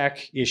lower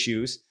tech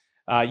issues,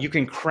 you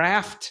can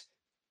craft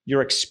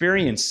your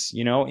experience,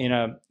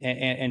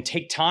 and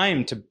take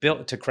time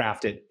to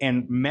craft it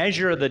and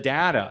measure the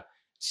data,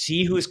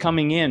 see who's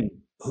coming in,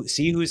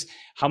 see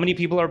how many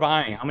people are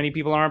buying, how many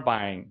people aren't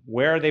buying,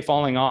 where are they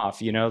falling off?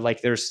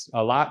 There's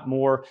a lot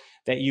more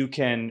that you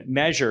can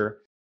measure.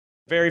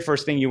 Very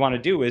first thing you want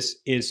to do is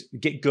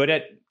get good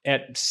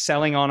at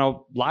selling on a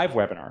live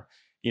webinar.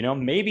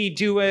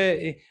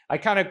 Maybe I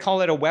kind of call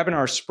it a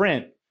webinar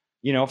sprint.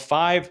 Do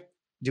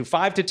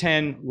 5 to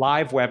 10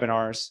 live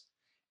webinars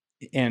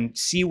and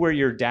see where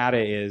your data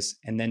is,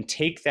 and then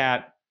take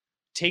that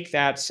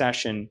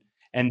session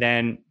and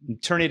then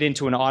turn it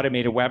into an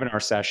automated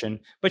webinar session.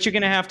 But you're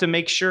going to have to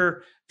make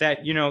sure that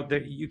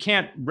that you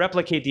can't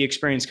replicate the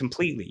experience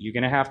completely. You're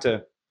going to have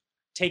to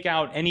take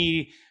out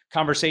any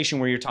conversation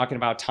where you're talking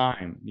about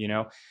time.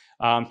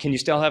 Can you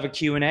still have a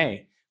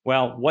Q&A?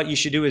 Well, what you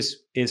should do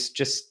is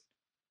just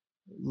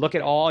look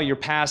at all your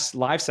past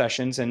live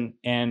sessions and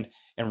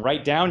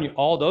write down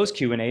all those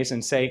Q&As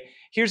and say,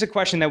 here's a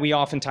question that we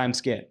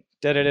oftentimes get.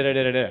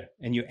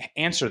 And you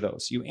answer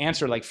those. You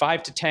answer like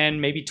 5 to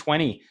 10, maybe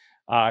 20,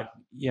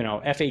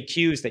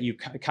 FAQs that you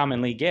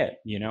commonly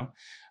get.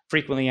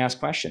 Frequently asked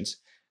questions,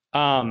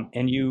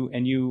 and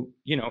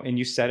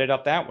you set it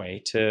up that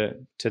way to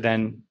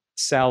then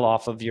sell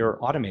off of your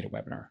automated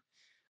webinar.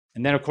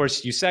 And then, of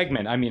course, you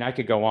segment. I mean, I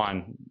could go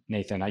on,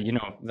 Nathan.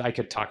 I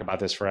could talk about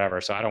this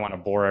forever, so I don't want to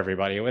bore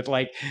everybody with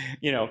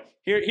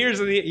here's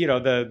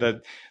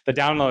the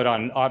download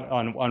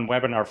on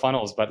webinar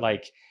funnels. But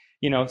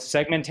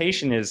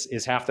segmentation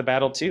is half the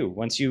battle too.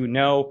 Once you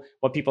know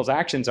what people's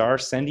actions are,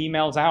 send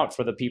emails out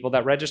for the people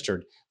that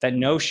registered, that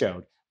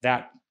no-showed,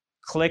 that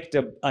clicked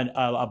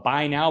a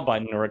buy now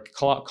button or a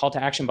call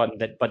to action button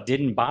but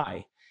didn't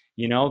buy.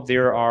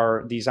 There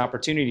are these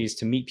opportunities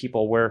to meet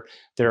people where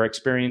their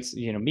experience,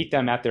 meet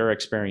them at their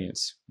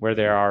experience, where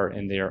they are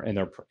in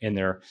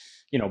their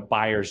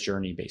buyer's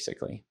journey,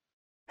 basically.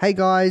 Hey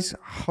guys,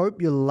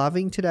 hope you're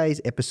loving today's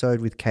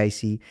episode with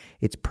Casey.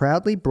 It's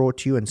proudly brought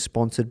to you and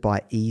sponsored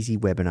by Easy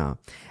Webinar.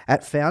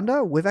 At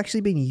Founder, we've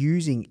actually been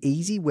using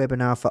Easy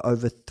Webinar for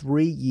over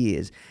 3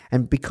 years,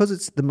 and because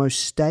it's the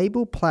most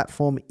stable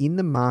platform in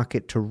the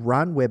market to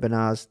run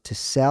webinars, to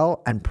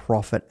sell and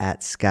profit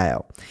at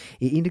scale.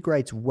 It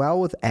integrates well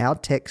with our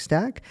tech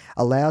stack,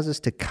 allows us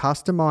to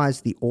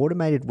customize the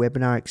automated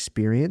webinar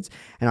experience,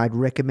 and I'd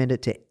recommend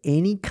it to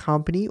any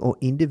company or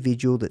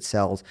individual that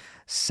sells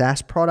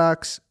SaaS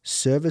products,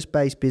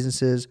 service-based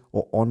businesses,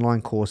 or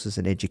online courses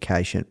and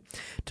education.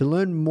 To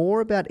learn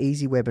more about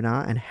Easy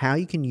Webinar and how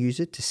you can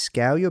use it to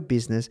scale your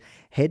business,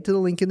 head to the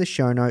link in the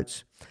show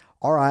notes.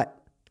 All right,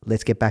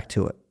 let's get back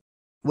to it.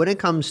 When it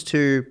comes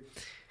to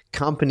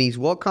companies,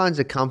 what kinds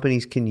of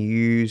companies can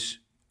use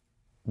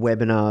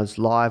webinars,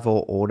 live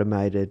or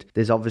automated?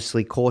 There's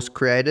obviously course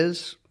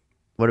creators.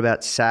 What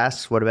about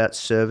SaaS? What about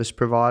service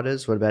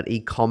providers? What about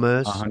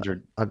e-commerce?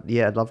 100.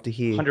 Yeah, I'd love to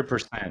hear.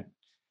 100%.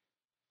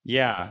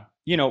 Yeah.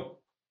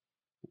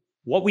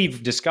 What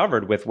we've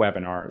discovered with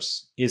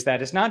webinars is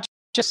that it's not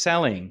just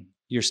selling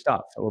your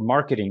stuff or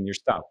marketing your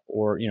stuff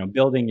or,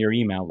 building your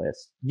email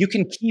list. You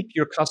can keep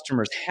your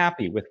customers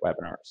happy with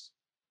webinars.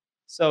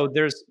 So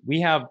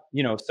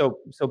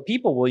so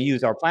people will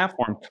use our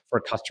platform for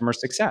customer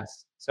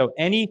success. So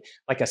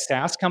like a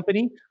SaaS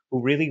company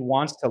who really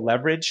wants to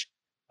leverage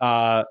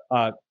a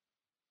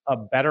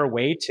better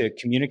way to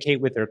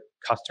communicate with their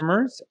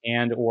customers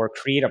and or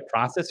create a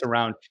process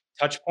around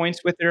touch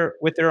points with their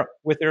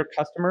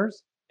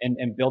customers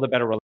and build a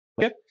better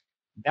relationship.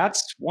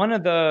 That's one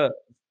of the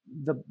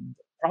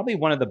probably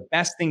one of the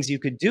best things you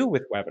could do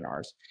with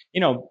webinars.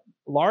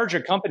 Larger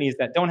companies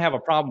that don't have a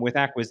problem with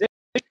acquisition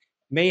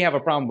may have a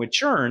problem with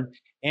churn,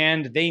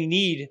 and they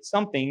need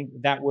something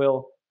that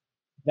will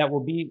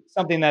be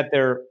something that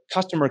their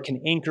customer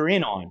can anchor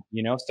in on.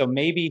 So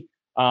maybe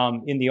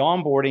in the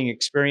onboarding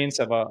experience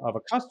of a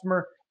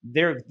customer,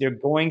 they're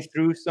going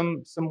through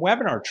some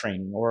webinar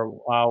training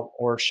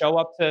or show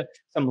up to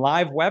some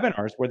live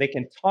webinars where they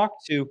can talk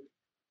to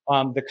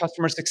the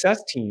customer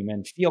success team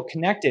and feel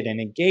connected and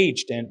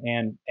engaged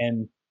and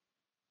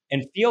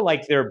feel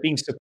like they're being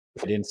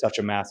supported in such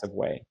a massive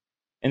way.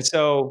 And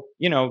so,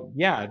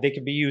 they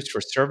could be used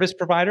for service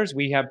providers.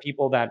 We have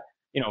people that,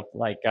 we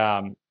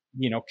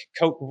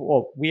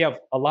have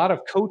a lot of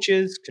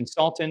coaches,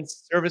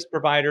 consultants, service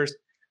providers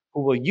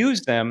who will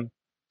use them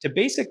to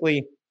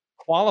basically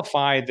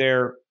qualify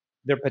their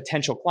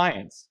potential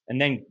clients and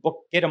then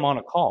get them on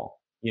a call.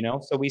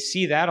 So we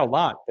see that a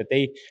lot, that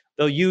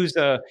they'll use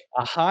a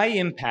high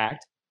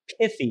impact,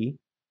 pithy,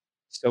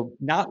 so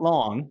not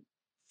long,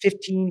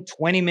 15,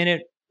 20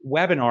 minute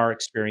webinar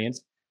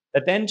experience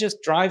that then just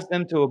drives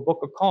them to book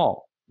a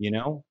call,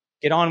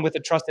 get on with a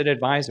trusted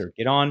advisor,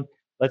 get on,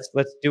 let's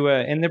do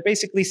and they're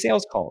basically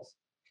sales calls.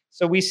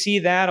 So we see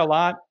that a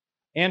lot.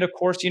 And of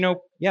course,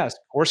 yes,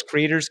 course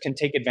creators can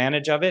take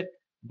advantage of it,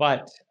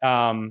 but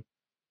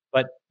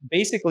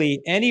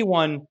basically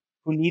anyone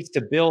who needs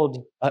to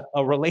build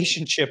a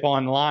relationship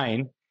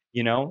online,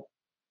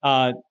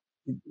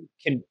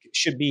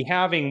 should be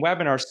having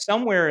webinars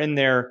somewhere in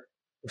their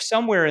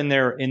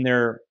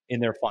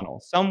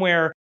funnel,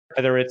 somewhere,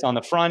 whether it's on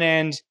the front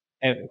end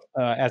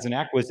as an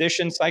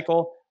acquisition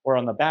cycle or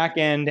on the back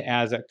end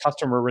as a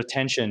customer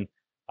retention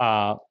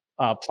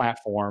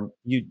platform.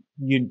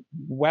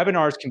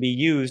 Webinars can be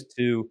used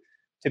to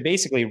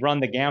basically run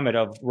the gamut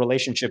of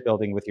relationship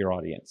building with your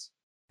audience.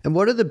 And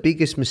what are the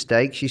biggest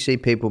mistakes you see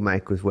people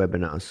make with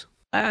webinars?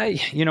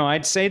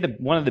 I'd say that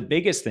one of the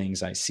biggest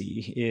things I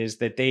see is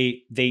that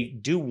they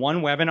do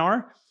one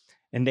webinar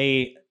and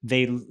they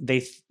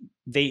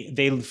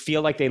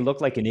feel like they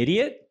look like an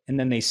idiot and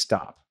then they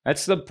stop.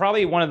 That's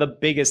probably one of the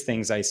biggest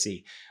things I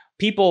see.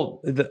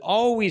 People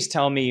always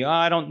tell me, the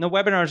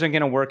webinars aren't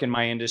going to work in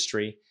my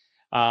industry.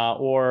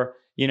 Every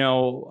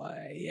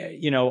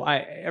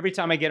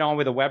time I get on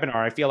with a webinar,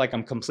 I feel like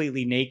I'm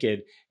completely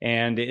naked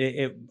and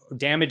it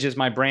damages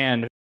my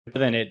brand more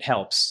than it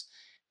helps.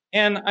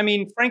 And I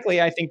mean,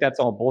 frankly, I think that's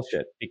all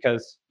bullshit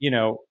because,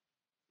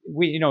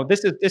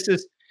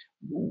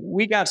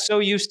 we got so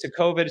used to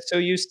COVID, so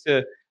used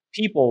to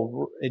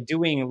people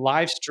doing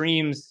live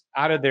streams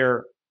out of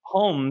their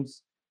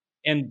homes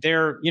and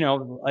their,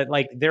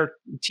 like their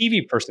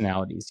TV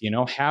personalities,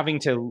 having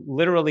to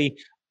literally,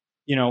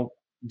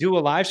 do a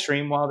live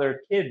stream while their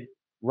kid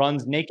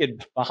runs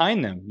naked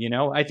behind them.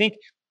 I think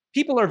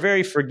people are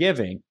very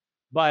forgiving,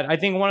 but I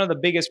think one of the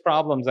biggest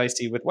problems I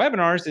see with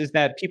webinars is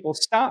that people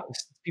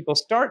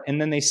start and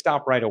then they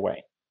stop right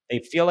away.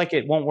 They feel like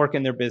it won't work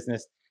in their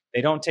business.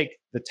 They don't take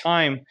the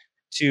time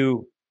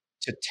to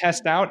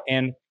test out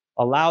and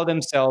allow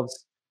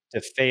themselves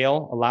to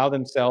fail, allow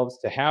themselves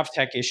to have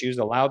tech issues,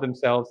 allow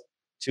themselves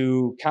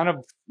to kind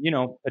of,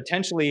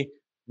 potentially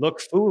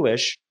look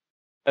foolish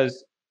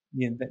because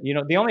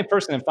the only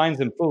person that finds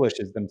them foolish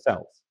is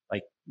themselves.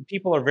 Like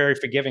people are very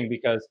forgiving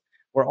because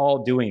we're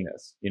all doing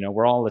this,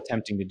 we're all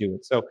attempting to do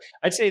it. So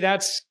I'd say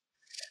that's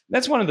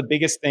one of the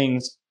biggest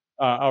things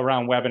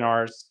around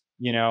webinars,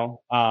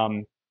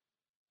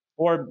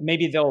 or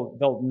maybe they'll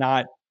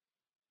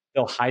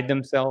hide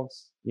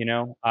themselves,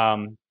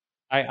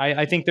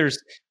 I think there's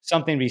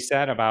something to be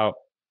said about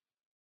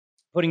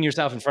putting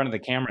yourself in front of the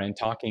camera and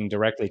talking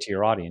directly to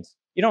your audience.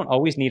 You don't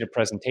always need a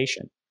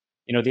presentation.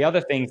 The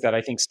other things that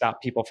I think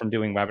stop people from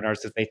doing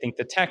webinars is they think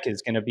the tech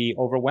is going to be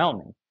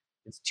overwhelming.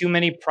 It's too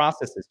many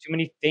processes, too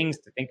many things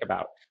to think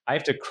about. I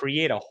have to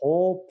create a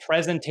whole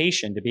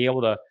presentation to be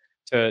able to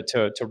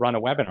run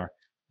a webinar.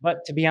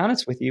 But to be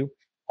honest with you,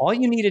 all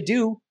you need to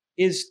do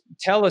is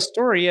tell a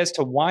story as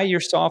to why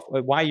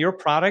your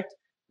product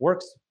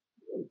works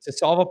to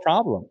solve a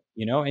problem,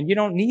 and you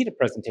don't need a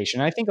presentation.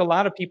 I think a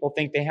lot of people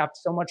think they have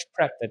so much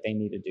prep that they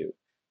need to do.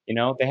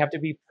 They have to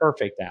be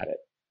perfect at it.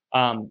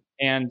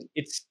 And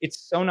it's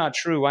so not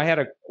true. I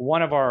had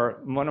one of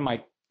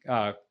my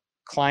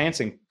clients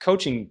and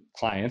coaching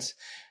clients,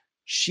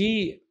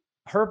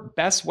 her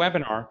best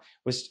webinar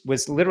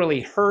was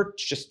literally her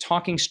just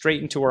talking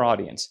straight into her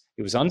audience.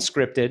 It was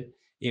unscripted.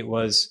 It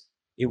was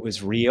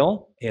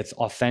real. It's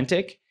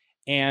authentic,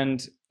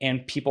 and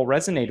people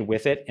resonated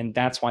with it, and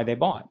that's why they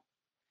bought.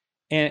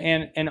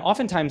 And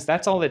oftentimes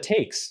that's all it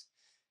takes.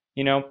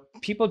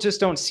 People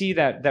just don't see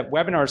that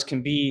webinars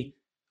can be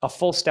a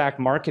full stack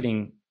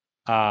marketing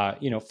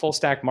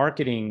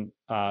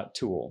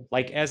tool.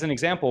 Like as an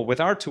example,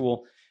 with our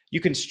tool, you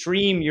can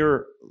stream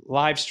your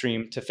live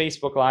stream to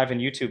Facebook Live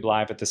and YouTube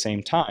Live at the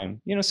same time,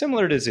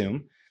 similar to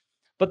Zoom.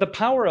 But the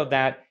power of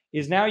that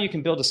is now you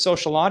can build a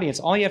social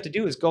audience. All you have to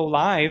do is go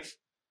live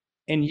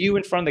and you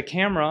in front of the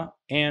camera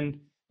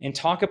and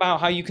talk about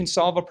how you can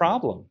solve a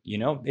problem.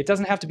 It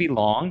doesn't have to be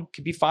long. It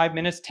could be 5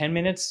 minutes, 10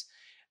 minutes.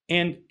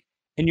 And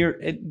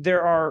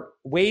there are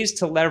ways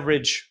to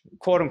leverage,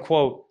 quote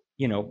unquote,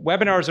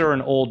 webinars are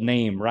an old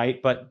name,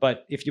 right?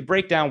 But if you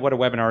break down what a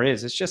webinar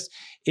is,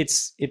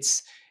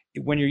 it's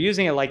when you're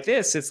using it like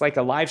this, it's like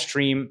a live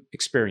stream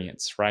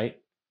experience, right?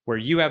 Where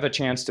you have a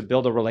chance to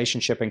build a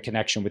relationship and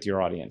connection with your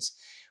audience.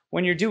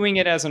 When you're doing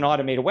it as an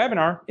automated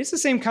webinar, it's the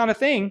same kind of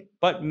thing,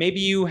 but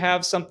maybe you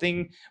have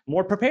something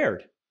more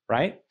prepared,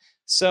 right?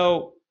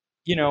 So,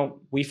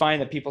 we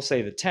find that people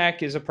say the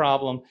tech is a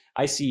problem.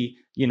 I see,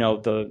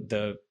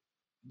 the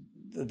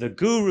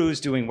gurus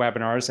doing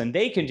webinars, and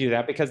they can do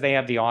that because they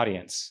have the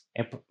audience.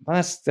 And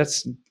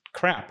that's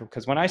crap,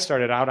 because when I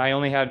started out, I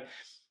only had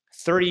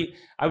 30.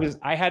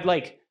 I had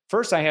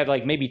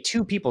maybe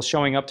 2 people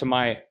showing up to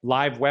my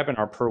live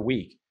webinar per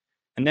week.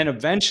 And then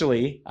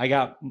eventually I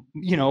got,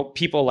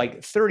 people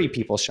like 30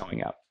 people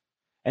showing up.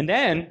 And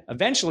then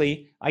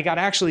eventually I got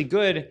actually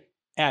good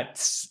at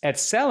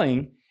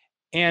selling.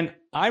 And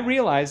I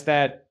realized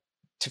that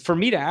for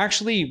me to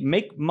actually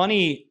make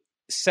money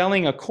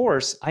selling a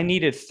course, I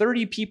needed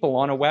 30 people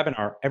on a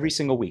webinar every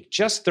single week,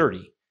 just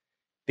 30,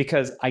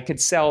 because I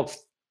could sell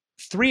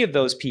 3 of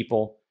those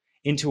people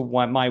into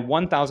my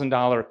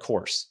 $1,000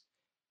 course.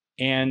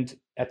 And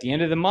at the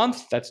end of the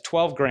month, that's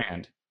 12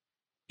 grand.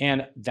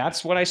 And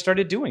that's what I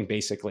started doing,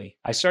 basically.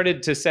 I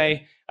started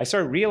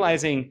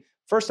realizing,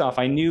 first off,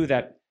 I knew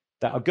that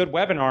a good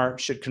webinar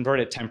should convert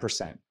at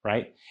 10%,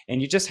 right?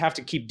 And you just have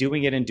to keep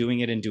doing it and doing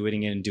it and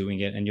doing it and doing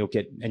it, and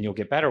you'll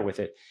get better with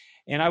it.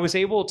 And I was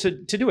able to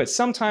do it.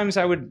 Sometimes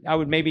I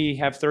would maybe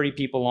have 30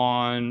 people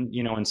on,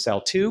 and sell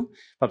 2,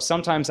 but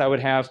sometimes I would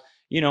have,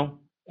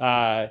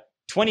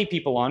 20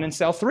 people on and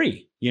sell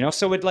 3,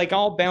 so it like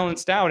all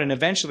balanced out. And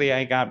eventually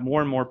I got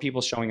more and more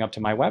people showing up to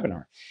my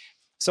webinar.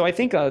 So I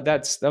think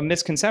that's a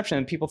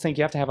misconception. People think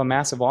you have to have a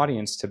massive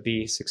audience to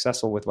be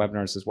successful with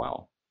webinars as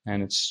well.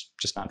 And it's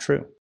just not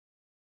true.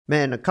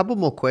 Man, a couple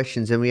more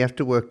questions and we have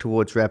to work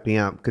towards wrapping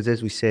up because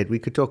as we said, we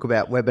could talk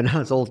about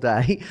webinars all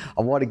day.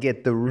 I want to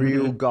get the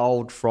real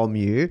gold from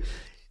you.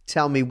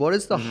 Tell me, what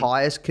is the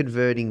highest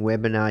converting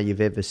webinar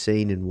you've ever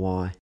seen and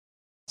why?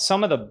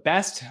 Some of the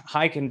best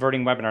high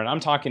converting webinars, I'm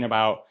talking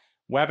about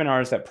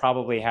webinars that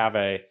probably have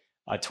a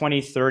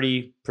 20,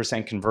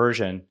 30%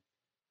 conversion,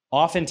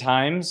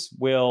 oftentimes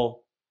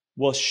will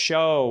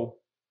show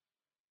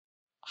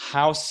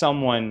how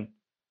someone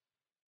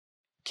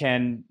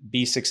can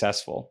be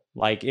successful.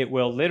 Like it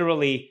will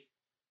literally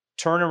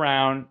turn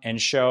around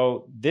and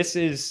show this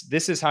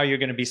is how you're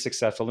going to be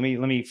successful. Let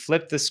me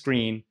flip the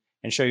screen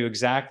and show you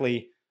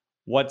exactly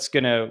what's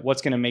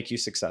gonna make you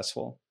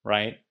successful,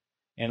 right?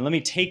 And let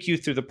me take you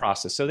through the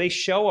process. So they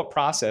show a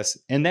process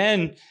and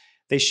then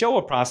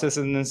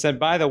said,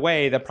 by the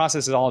way, the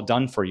process is all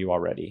done for you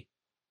already.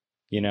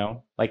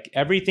 Like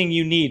everything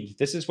you need,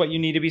 this is what you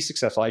need to be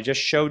successful. I just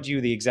showed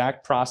you the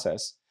exact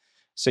process.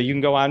 So you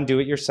can go out and do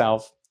it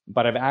yourself,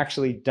 but I've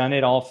actually done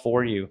it all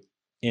for you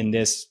in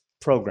this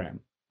program,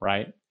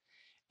 right?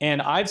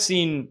 And I've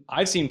seen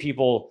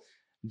people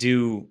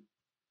do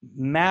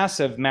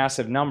massive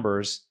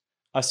numbers,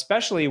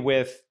 especially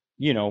with,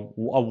 a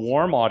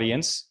warm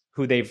audience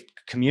who they've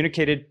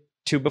communicated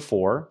to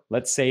before.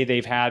 Let's say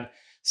they've had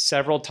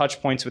several touch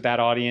points with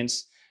that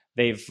audience.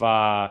 They've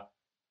done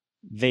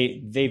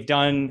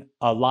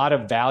a lot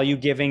of value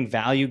giving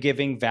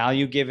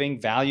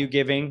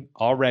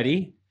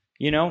already,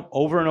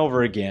 over and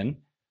over again.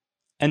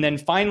 And then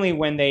finally,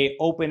 when they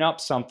open up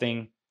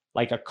something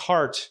like a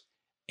cart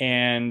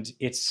and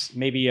it's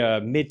maybe a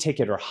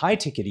mid-ticket or high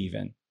ticket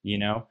even,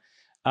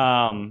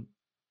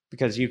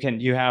 because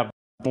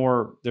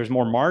there's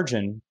more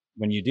margin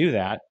when you do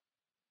that,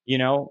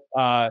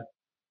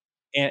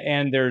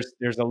 and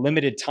there's a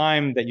limited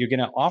time that you're going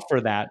to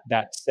offer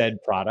that said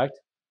product,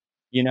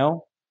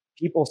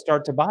 people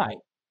start to buy.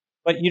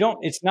 But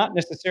it's not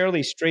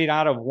necessarily straight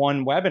out of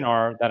one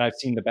webinar that I've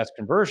seen the best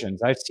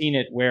conversions. I've seen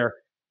it where,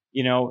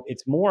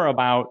 it's more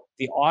about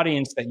the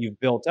audience that you've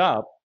built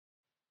up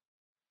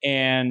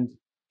and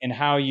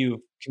how you've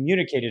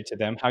communicated to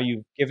them, how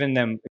you've given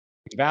them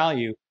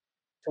value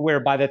to where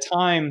by the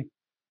time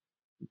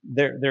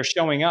they're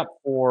showing up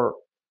for,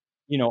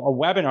 a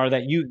webinar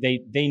that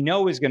they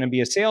know is going to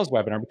be a sales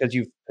webinar because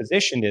you've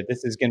positioned it.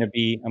 This is going to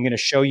be, I'm going to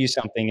show you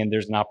something and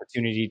there's an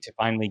opportunity to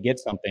finally get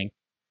something.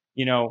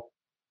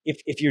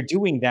 If you're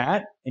doing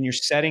that and you're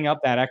setting up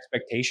that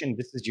expectation,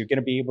 you're going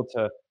to be able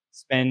to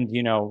spend,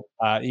 you're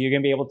going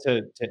to be able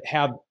to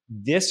have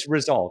this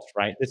result,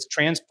 right? This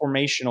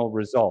transformational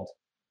result,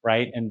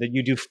 right? And that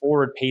you do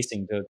forward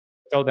pacing to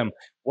show them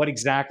what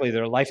exactly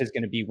their life is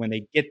going to be when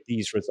they get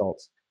these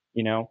results,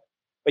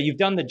 But you've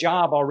done the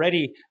job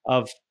already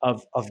of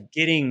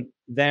getting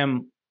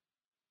them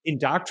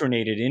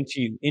indoctrinated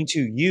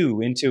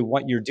into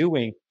what you're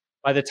doing.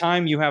 By the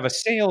time you have a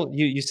sale,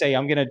 you say,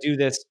 I'm going to do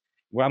this,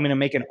 where I'm going to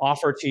make an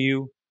offer to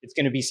you. It's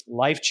going to be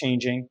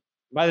life-changing.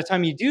 By the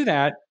time you do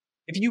that,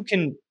 if you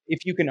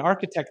can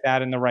architect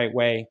that in the right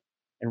way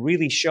and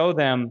really show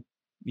them,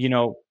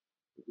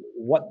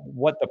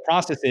 what the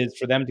process is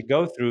for them to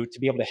go through to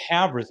be able to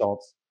have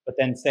results, but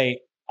then say,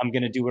 I'm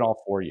going to do it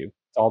all for you.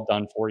 It's all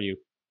done for you.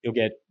 You'll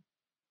get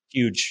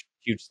huge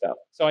stuff.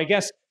 So I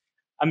guess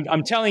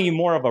I'm telling you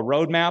more of a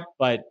roadmap,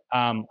 but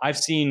I've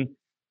seen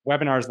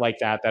webinars like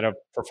that have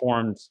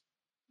performed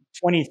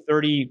 20,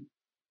 30%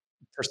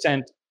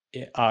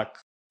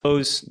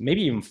 close,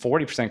 maybe even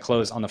 40%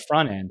 close on the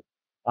front end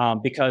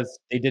because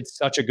they did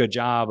such a good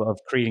job of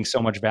creating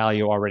so much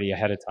value already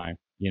ahead of time.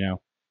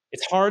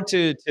 It's hard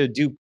to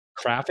do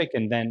traffic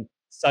and then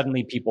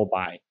suddenly people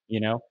buy,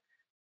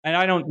 and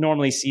I don't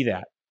normally see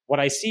that. What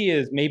I see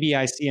is maybe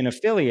I see an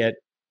affiliate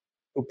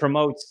who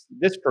promotes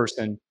this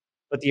person,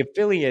 but the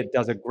affiliate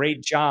does a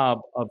great job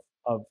of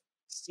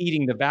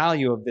seeding the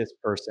value of this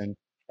person.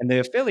 And the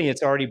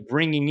affiliate's already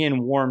bringing in a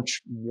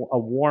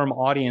warm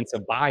audience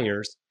of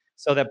buyers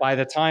so that by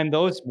the time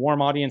those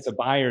warm audience of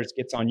buyers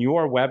gets on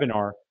your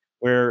webinar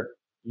where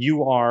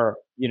you are,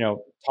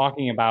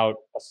 talking about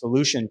a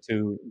solution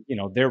to,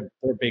 their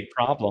big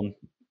problem,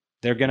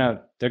 they're going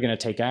to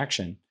take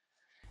action.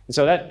 And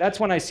so that's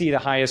when I see the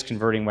highest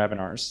converting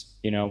webinars,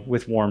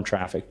 with warm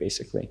traffic,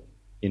 basically,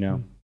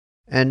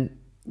 And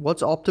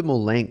what's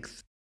optimal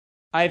length?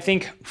 I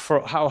think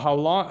for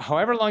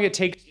however long it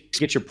takes to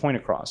get your point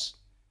across.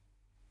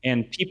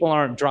 and people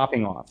aren't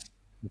dropping off.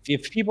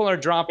 If people are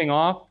dropping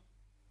off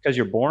because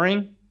you're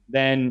boring,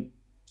 then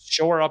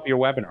shore up your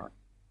webinar.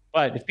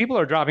 But if people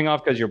are dropping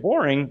off because you're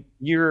boring,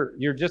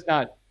 you're just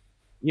not,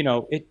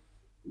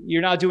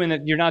 you're not doing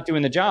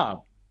the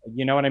job.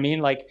 You know what I mean?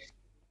 Like,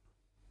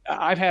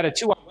 I've had a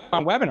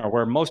 2-hour webinar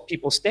where most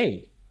people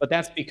stayed, but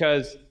that's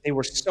because they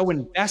were so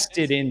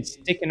invested in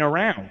sticking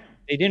around.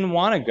 They didn't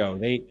want to go.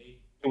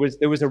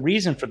 There was a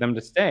reason for them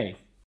to stay.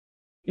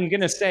 I'm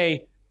going to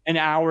say an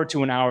hour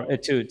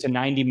to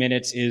 90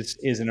 minutes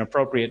is an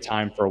appropriate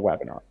time for a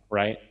webinar,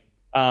 right?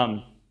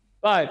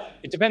 But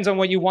it depends on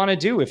what you want to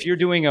do. If you're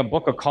doing a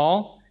book a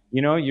call,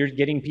 you're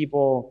getting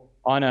people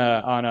on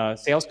a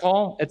sales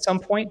call at some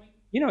point,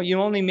 you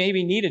only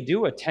maybe need to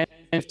do a 10,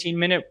 15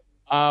 minute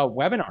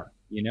webinar,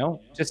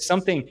 just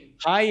something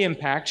high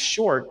impact,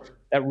 short,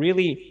 that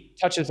really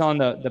touches on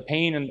the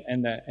pain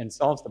and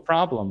solves the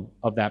problem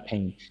of that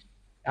pain.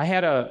 I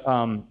had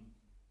a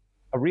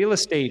real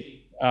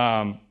estate,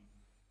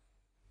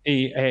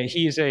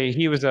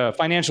 he was a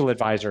financial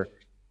advisor,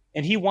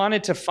 and he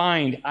wanted to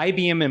find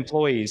IBM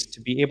employees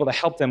to be able to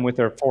help them with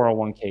their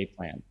 401k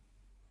plan.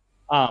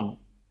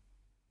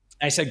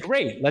 I said,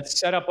 great, let's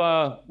set up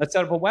a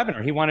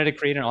webinar. He wanted to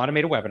create an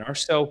automated webinar.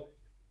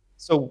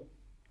 So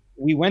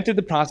we went through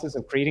the process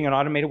of creating an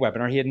automated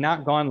webinar. He had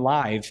not gone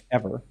live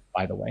ever,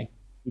 by the way.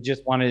 He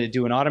just wanted to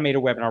do an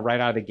automated webinar right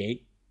out of the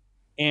gate.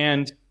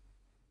 And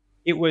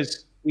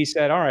we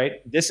said, all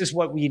right, this is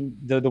what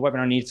the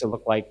webinar needs to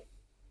look like.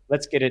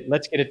 Let's get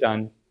it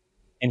done.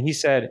 And he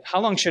said, how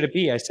long should it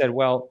be? I said,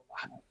 well,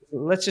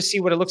 let's just see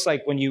what it looks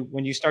like when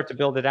you start to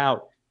build it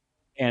out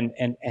and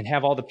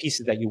have all the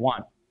pieces that you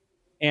want.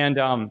 And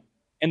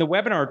the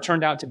webinar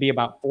turned out to be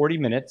about 40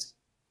 minutes.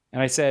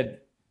 And I said,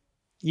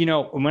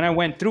 when I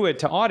went through it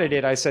to audit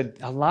it, I said,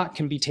 a lot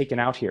can be taken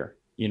out here.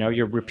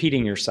 You're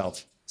repeating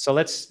yourself. So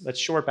let's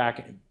short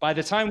back. By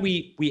the time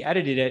we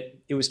edited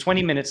it, it was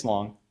 20 minutes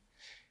long.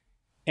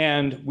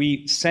 And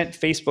we sent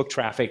Facebook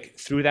traffic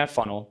through that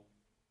funnel.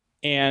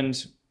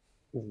 And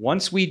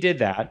once we did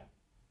that,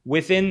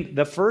 within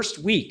the first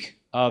week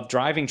of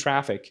driving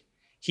traffic,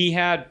 he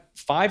had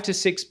 5 to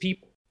 6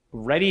 people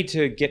ready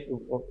to get,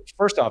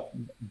 first off,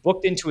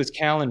 booked into his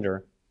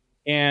calendar.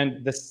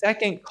 And the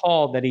second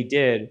call that he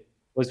did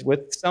was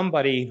with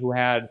somebody who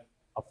had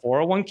a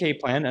 401k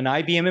plan, an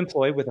IBM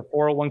employee with a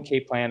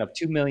 401k plan of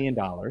 $2 million.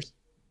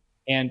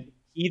 And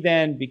he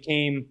then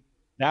became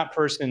that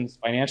person's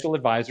financial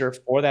advisor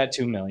for that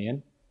 $2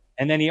 million.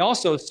 And then he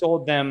also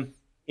sold them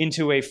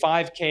into a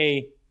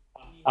 5K.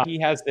 He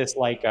had this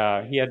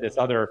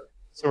other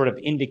sort of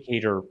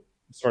indicator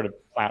sort of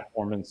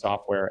platform and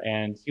software,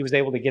 and he was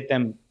able to get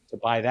them to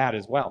buy that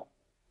as well.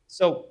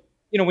 So,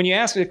 when you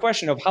ask the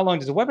question of how long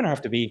does a webinar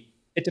have to be,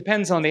 it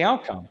depends on the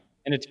outcome,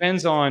 and it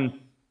depends on,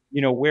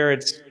 where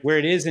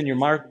it is in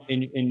your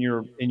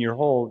in your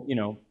whole,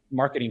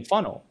 marketing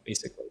funnel,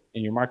 basically,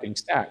 in your marketing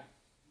stack.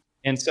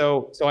 And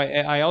so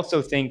I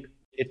also think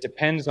it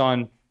depends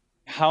on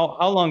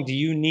how long do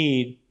you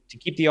need to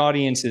keep the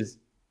audience's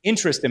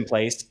interest in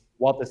place,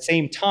 while at the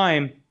same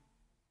time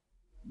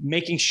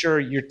making sure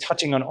you're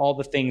touching on all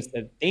the things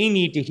that they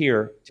need to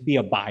hear to be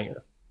a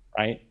buyer,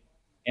 right?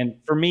 And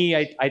for me,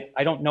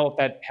 I don't know if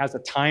that has a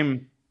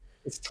time,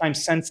 it's time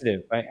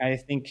sensitive. I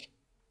think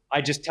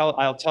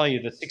I'll tell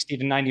you the 60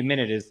 to 90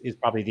 minute is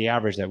probably the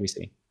average that we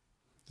see.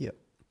 Yep.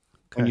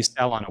 Okay. When you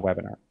sell on a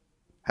webinar.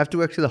 Have to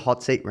work through the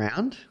hot seat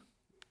round,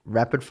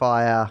 rapid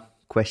fire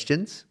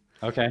questions.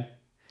 Okay.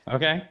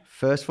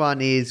 First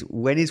one is,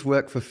 when is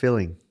work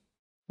fulfilling?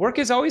 Work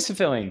is always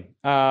fulfilling.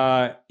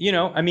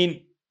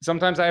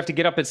 Sometimes I have to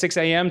get up at 6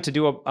 a.m. to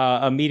do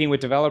a meeting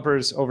with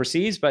developers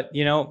overseas, but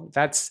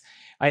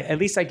at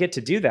least I get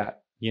to do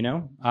that.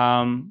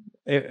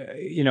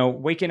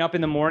 Waking up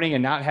in the morning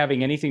and not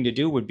having anything to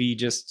do would be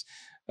just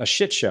a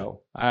shit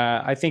show.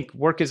 I think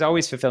work is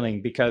always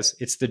fulfilling because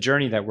it's the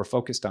journey that we're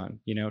focused on,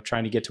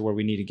 trying to get to where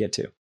we need to get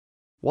to.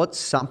 What's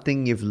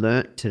something you've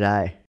learnt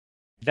today?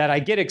 That I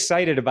get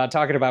excited about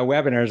talking about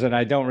webinars, and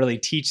I don't really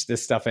teach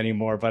this stuff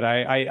anymore, but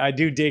I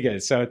do dig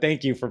it. So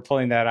thank you for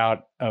pulling that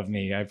out of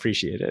me. I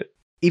appreciate it.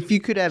 If you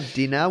could have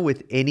dinner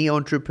with any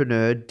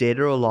entrepreneur, dead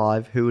or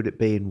alive, who would it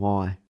be and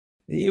why?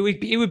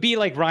 It would be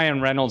like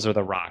Ryan Reynolds or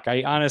The Rock.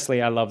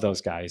 I love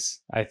those guys.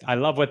 I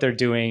love what they're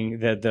doing.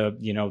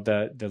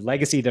 The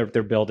legacy they're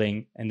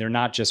building, and they're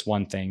not just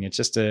one thing.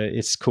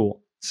 It's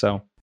cool.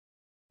 So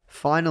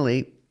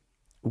finally,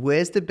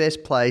 where's the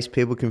best place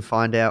people can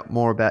find out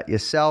more about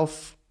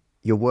yourself,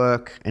 your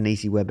work, and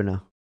Easy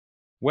Webinar?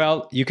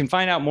 Well, you can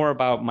find out more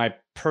about my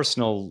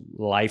personal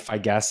life, I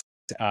guess.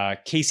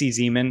 Casey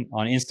Zeman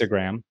on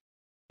Instagram,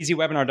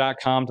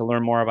 easywebinar.com to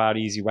learn more about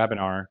Easy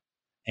Webinar.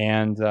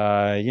 And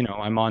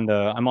I'm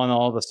on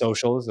all the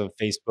socials of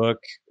Facebook,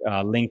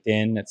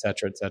 LinkedIn, et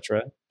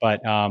cetera.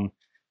 But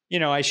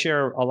I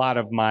share a lot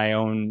of my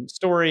own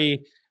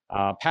story,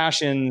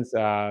 passions,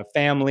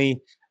 family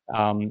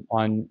on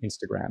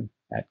Instagram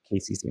at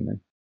Casey Zeman.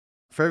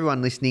 For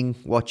everyone listening,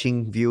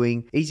 watching,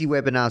 viewing, Easy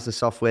Webinar is the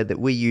software that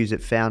we use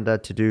at Founder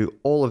to do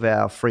all of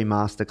our free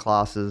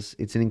masterclasses.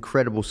 It's an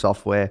incredible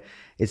software.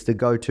 It's the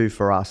go-to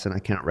for us, and I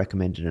cannot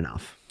recommend it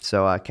enough.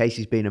 So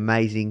Casey's been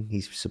amazing.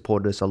 He's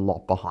supported us a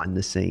lot behind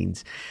the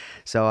scenes.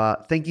 So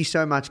thank you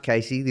so much,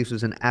 Casey. This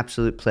was an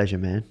absolute pleasure,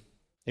 man.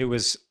 It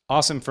was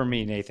awesome for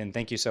me, Nathan.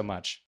 Thank you so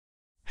much.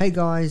 Hey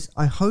guys,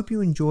 I hope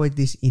you enjoyed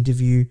this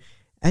interview.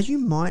 As you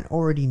might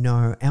already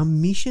know, our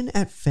mission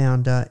at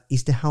Founder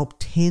is to help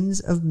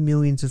tens of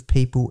millions of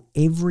people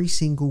every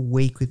single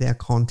week with our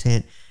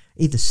content,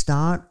 either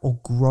start or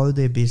grow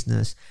their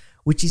business,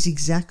 which is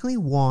exactly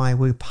why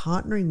we're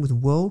partnering with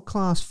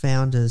world-class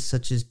founders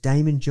such as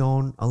Damon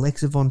John,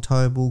 Alexa Von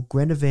Tobel,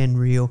 Greta Van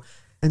Riel,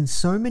 and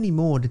so many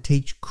more to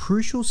teach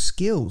crucial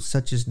skills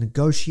such as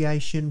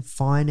negotiation,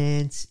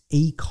 finance,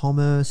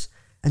 e-commerce,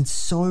 and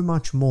so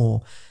much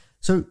more.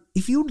 So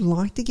if you'd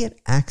like to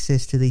get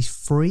access to these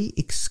free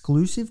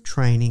exclusive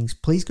trainings,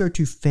 please go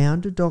to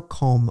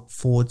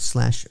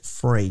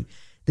founder.com/free.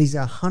 These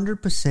are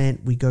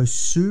 100%. We go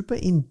super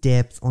in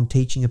depth on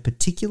teaching a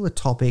particular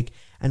topic,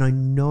 and I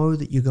know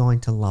that you're going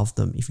to love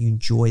them if you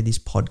enjoy this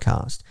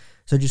podcast.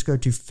 So just go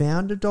to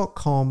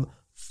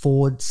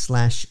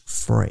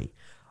founder.com/free.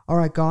 All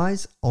right,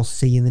 guys, I'll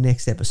see you in the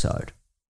next episode.